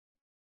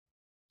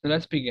 So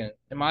let's begin.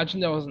 Imagine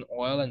there was an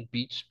oil and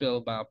beach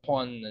spill by a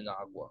pond in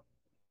Agua.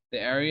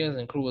 The area is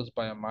enclosed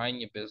by a mind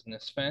your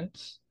business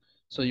fence,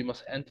 so you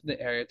must enter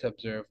the area to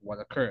observe what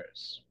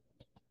occurs.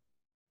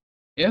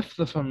 If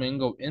the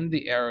flamingo in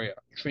the area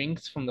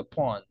drinks from the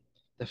pond,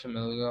 the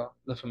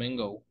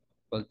flamingo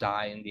will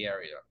die in the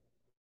area.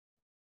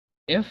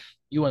 If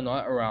you are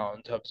not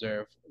around to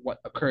observe what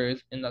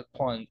occurs in that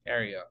pond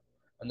area,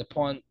 and the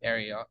pond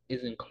area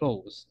is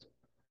enclosed,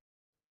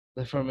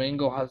 the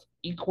flamingo has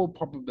equal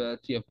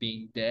probability of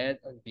being dead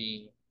and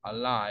being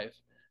alive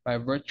by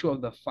virtue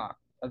of the fact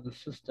that the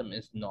system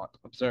is not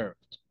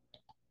observed.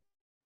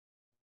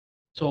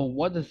 So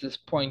what does this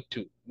point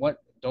to?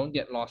 Don't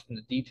get lost in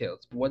the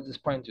details, but what does this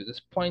point to?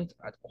 This points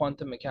at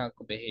quantum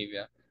mechanical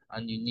behavior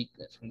and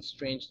uniqueness and the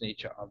strange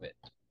nature of it.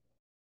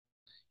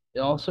 It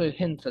also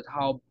hints at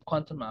how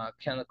quantum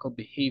mechanical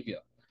behavior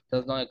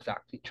does not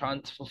exactly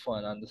transfer for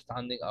an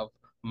understanding of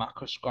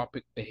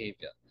macroscopic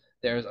behavior.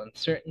 There is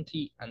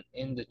uncertainty and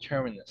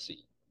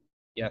indeterminacy.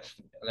 Yes,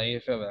 the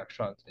behavior of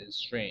electrons is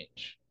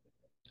strange.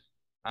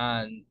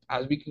 And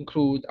as we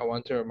conclude, I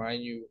want to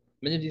remind you,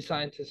 many of these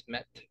scientists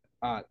met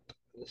at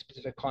a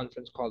specific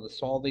conference called the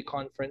Solvay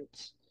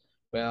Conference,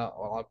 where a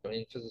lot of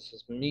brain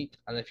physicists meet.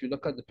 And if you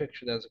look at the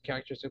picture, there's a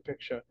characteristic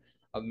picture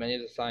of many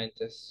of the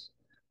scientists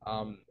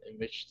in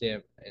which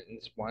they're in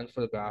this one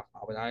photograph,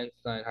 Albert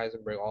Einstein,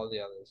 Heisenberg, all the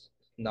others,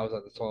 and that was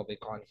at the Solvay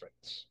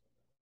Conference.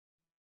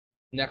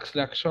 Next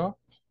lecture,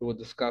 we will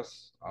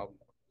discuss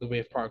the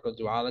wave-particle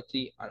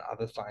duality and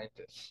other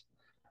scientists.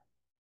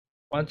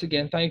 Once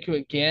again, thank you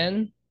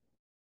again.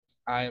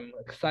 I'm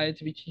excited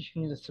to be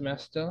teaching you this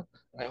semester.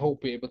 I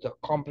hope we're able to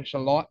accomplish a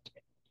lot,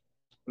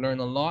 learn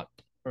a lot.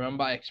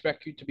 Remember, I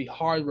expect you to be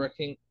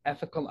hardworking,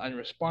 ethical, and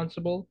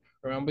responsible.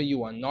 Remember,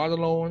 you are not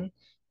alone.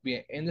 We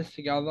are in this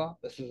together.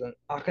 This is an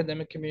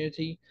academic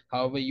community.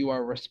 However, you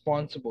are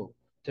responsible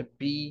to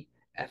be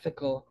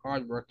ethical,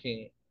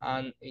 hardworking,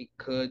 and a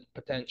good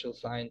potential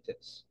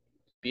scientist.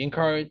 Be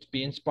encouraged,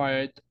 be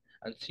inspired,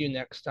 and see you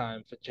next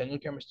time for General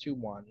Chemistry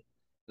 1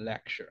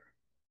 lecture.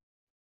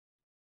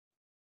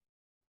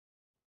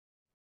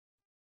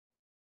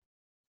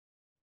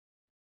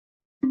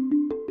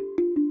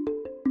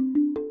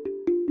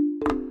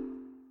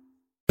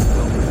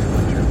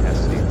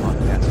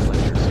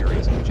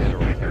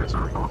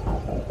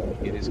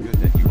 It is good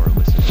that you are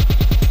listening.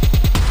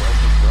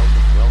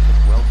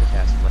 Welcome,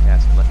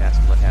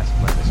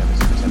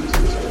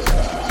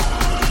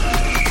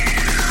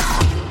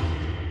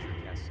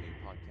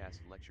 podcast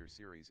lecture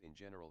series in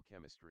general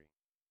chemistry.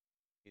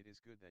 It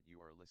is good that you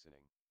are listening.